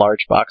yeah,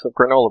 large box of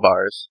granola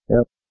bars.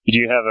 Yep. Do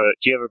you have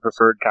a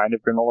preferred kind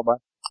of granola bar?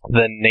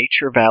 The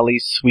Nature Valley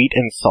sweet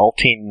and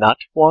salty nut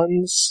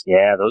ones?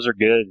 Yeah, those are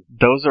good.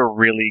 Those are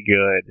really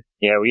good.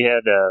 Yeah, we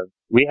had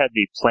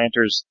the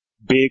Planters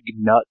big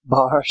nut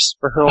bars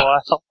for a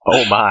while.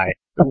 Oh my.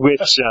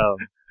 Which,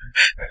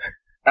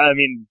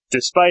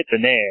 despite the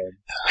name,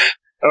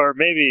 or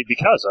maybe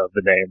because of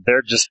the name,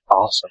 they're just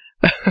awesome.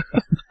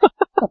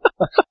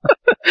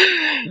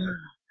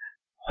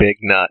 Big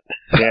nut.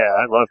 Yeah,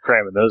 I love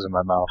cramming those in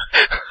my mouth.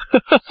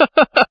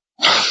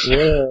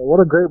 Yeah,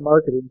 what a great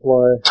marketing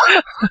ploy.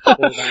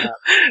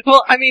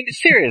 Well,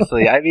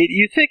 seriously,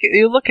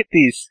 you look at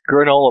these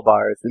granola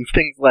bars and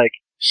things like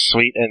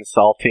sweet and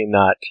salty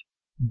nut,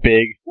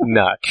 big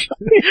nut.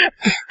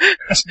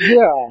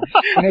 Yeah,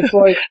 and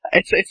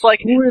it's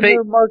like who in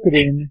their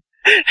marketing?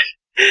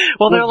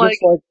 Well, they're like,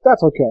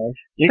 that's okay.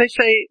 They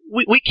say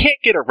we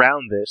can't get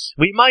around this.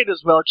 We might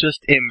as well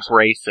just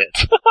embrace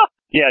it.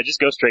 Yeah, just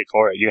go straight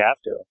for it. You have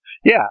to.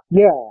 Yeah.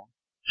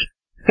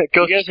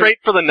 Go straight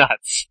for the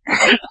nuts.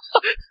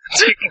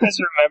 Do you guys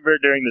remember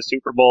during the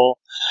Super Bowl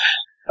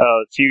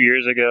a few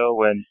years ago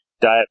when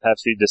Diet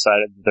Pepsi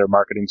decided that their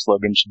marketing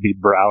slogan should be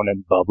brown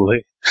and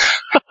bubbly?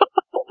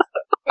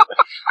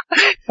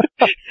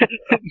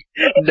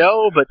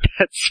 No, but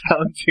that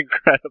sounds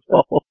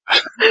incredible.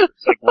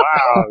 It's like,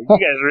 wow, you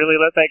guys really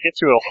let that get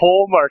through a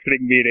whole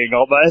marketing meeting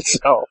all by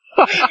itself.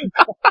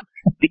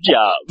 Good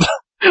job.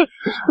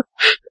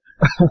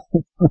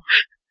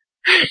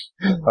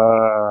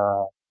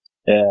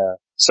 Yeah.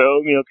 So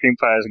oatmeal cream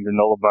pies and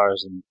granola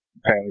bars and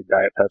apparently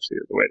Diet Pepsi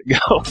are the way to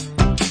go.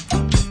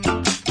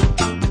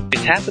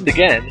 It's happened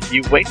again.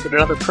 You've wasted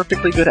another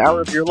perfectly good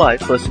hour of your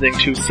life listening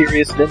to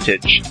Serious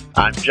Vintage.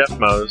 I'm Jeff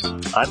Mose.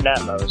 I'm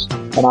Nat Mose.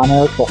 And I'm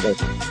Eric Butler.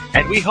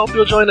 And we hope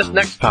you'll join us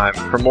next time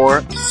for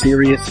more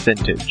Serious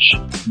Vintage.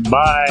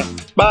 Bye.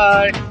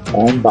 Bye.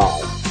 And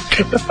bye.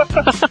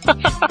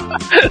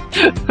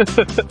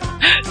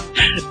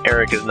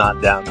 Eric is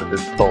not down with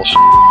this bullshit.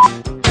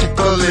 Take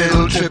a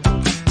little trip,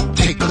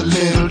 take a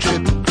little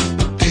trip,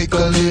 take a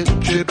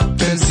little trip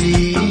and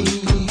see.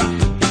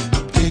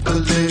 Take a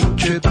little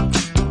trip,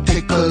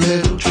 take a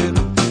little trip,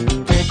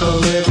 take a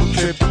little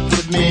trip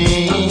with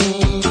me.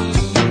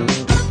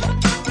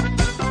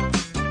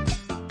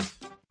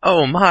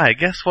 Oh my,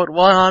 guess what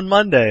won on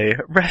Monday?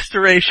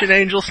 Restoration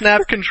Angel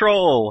Snap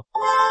Control!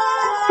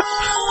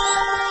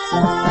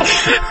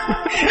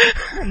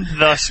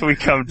 Thus we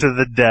come to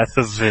the death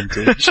of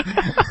vintage.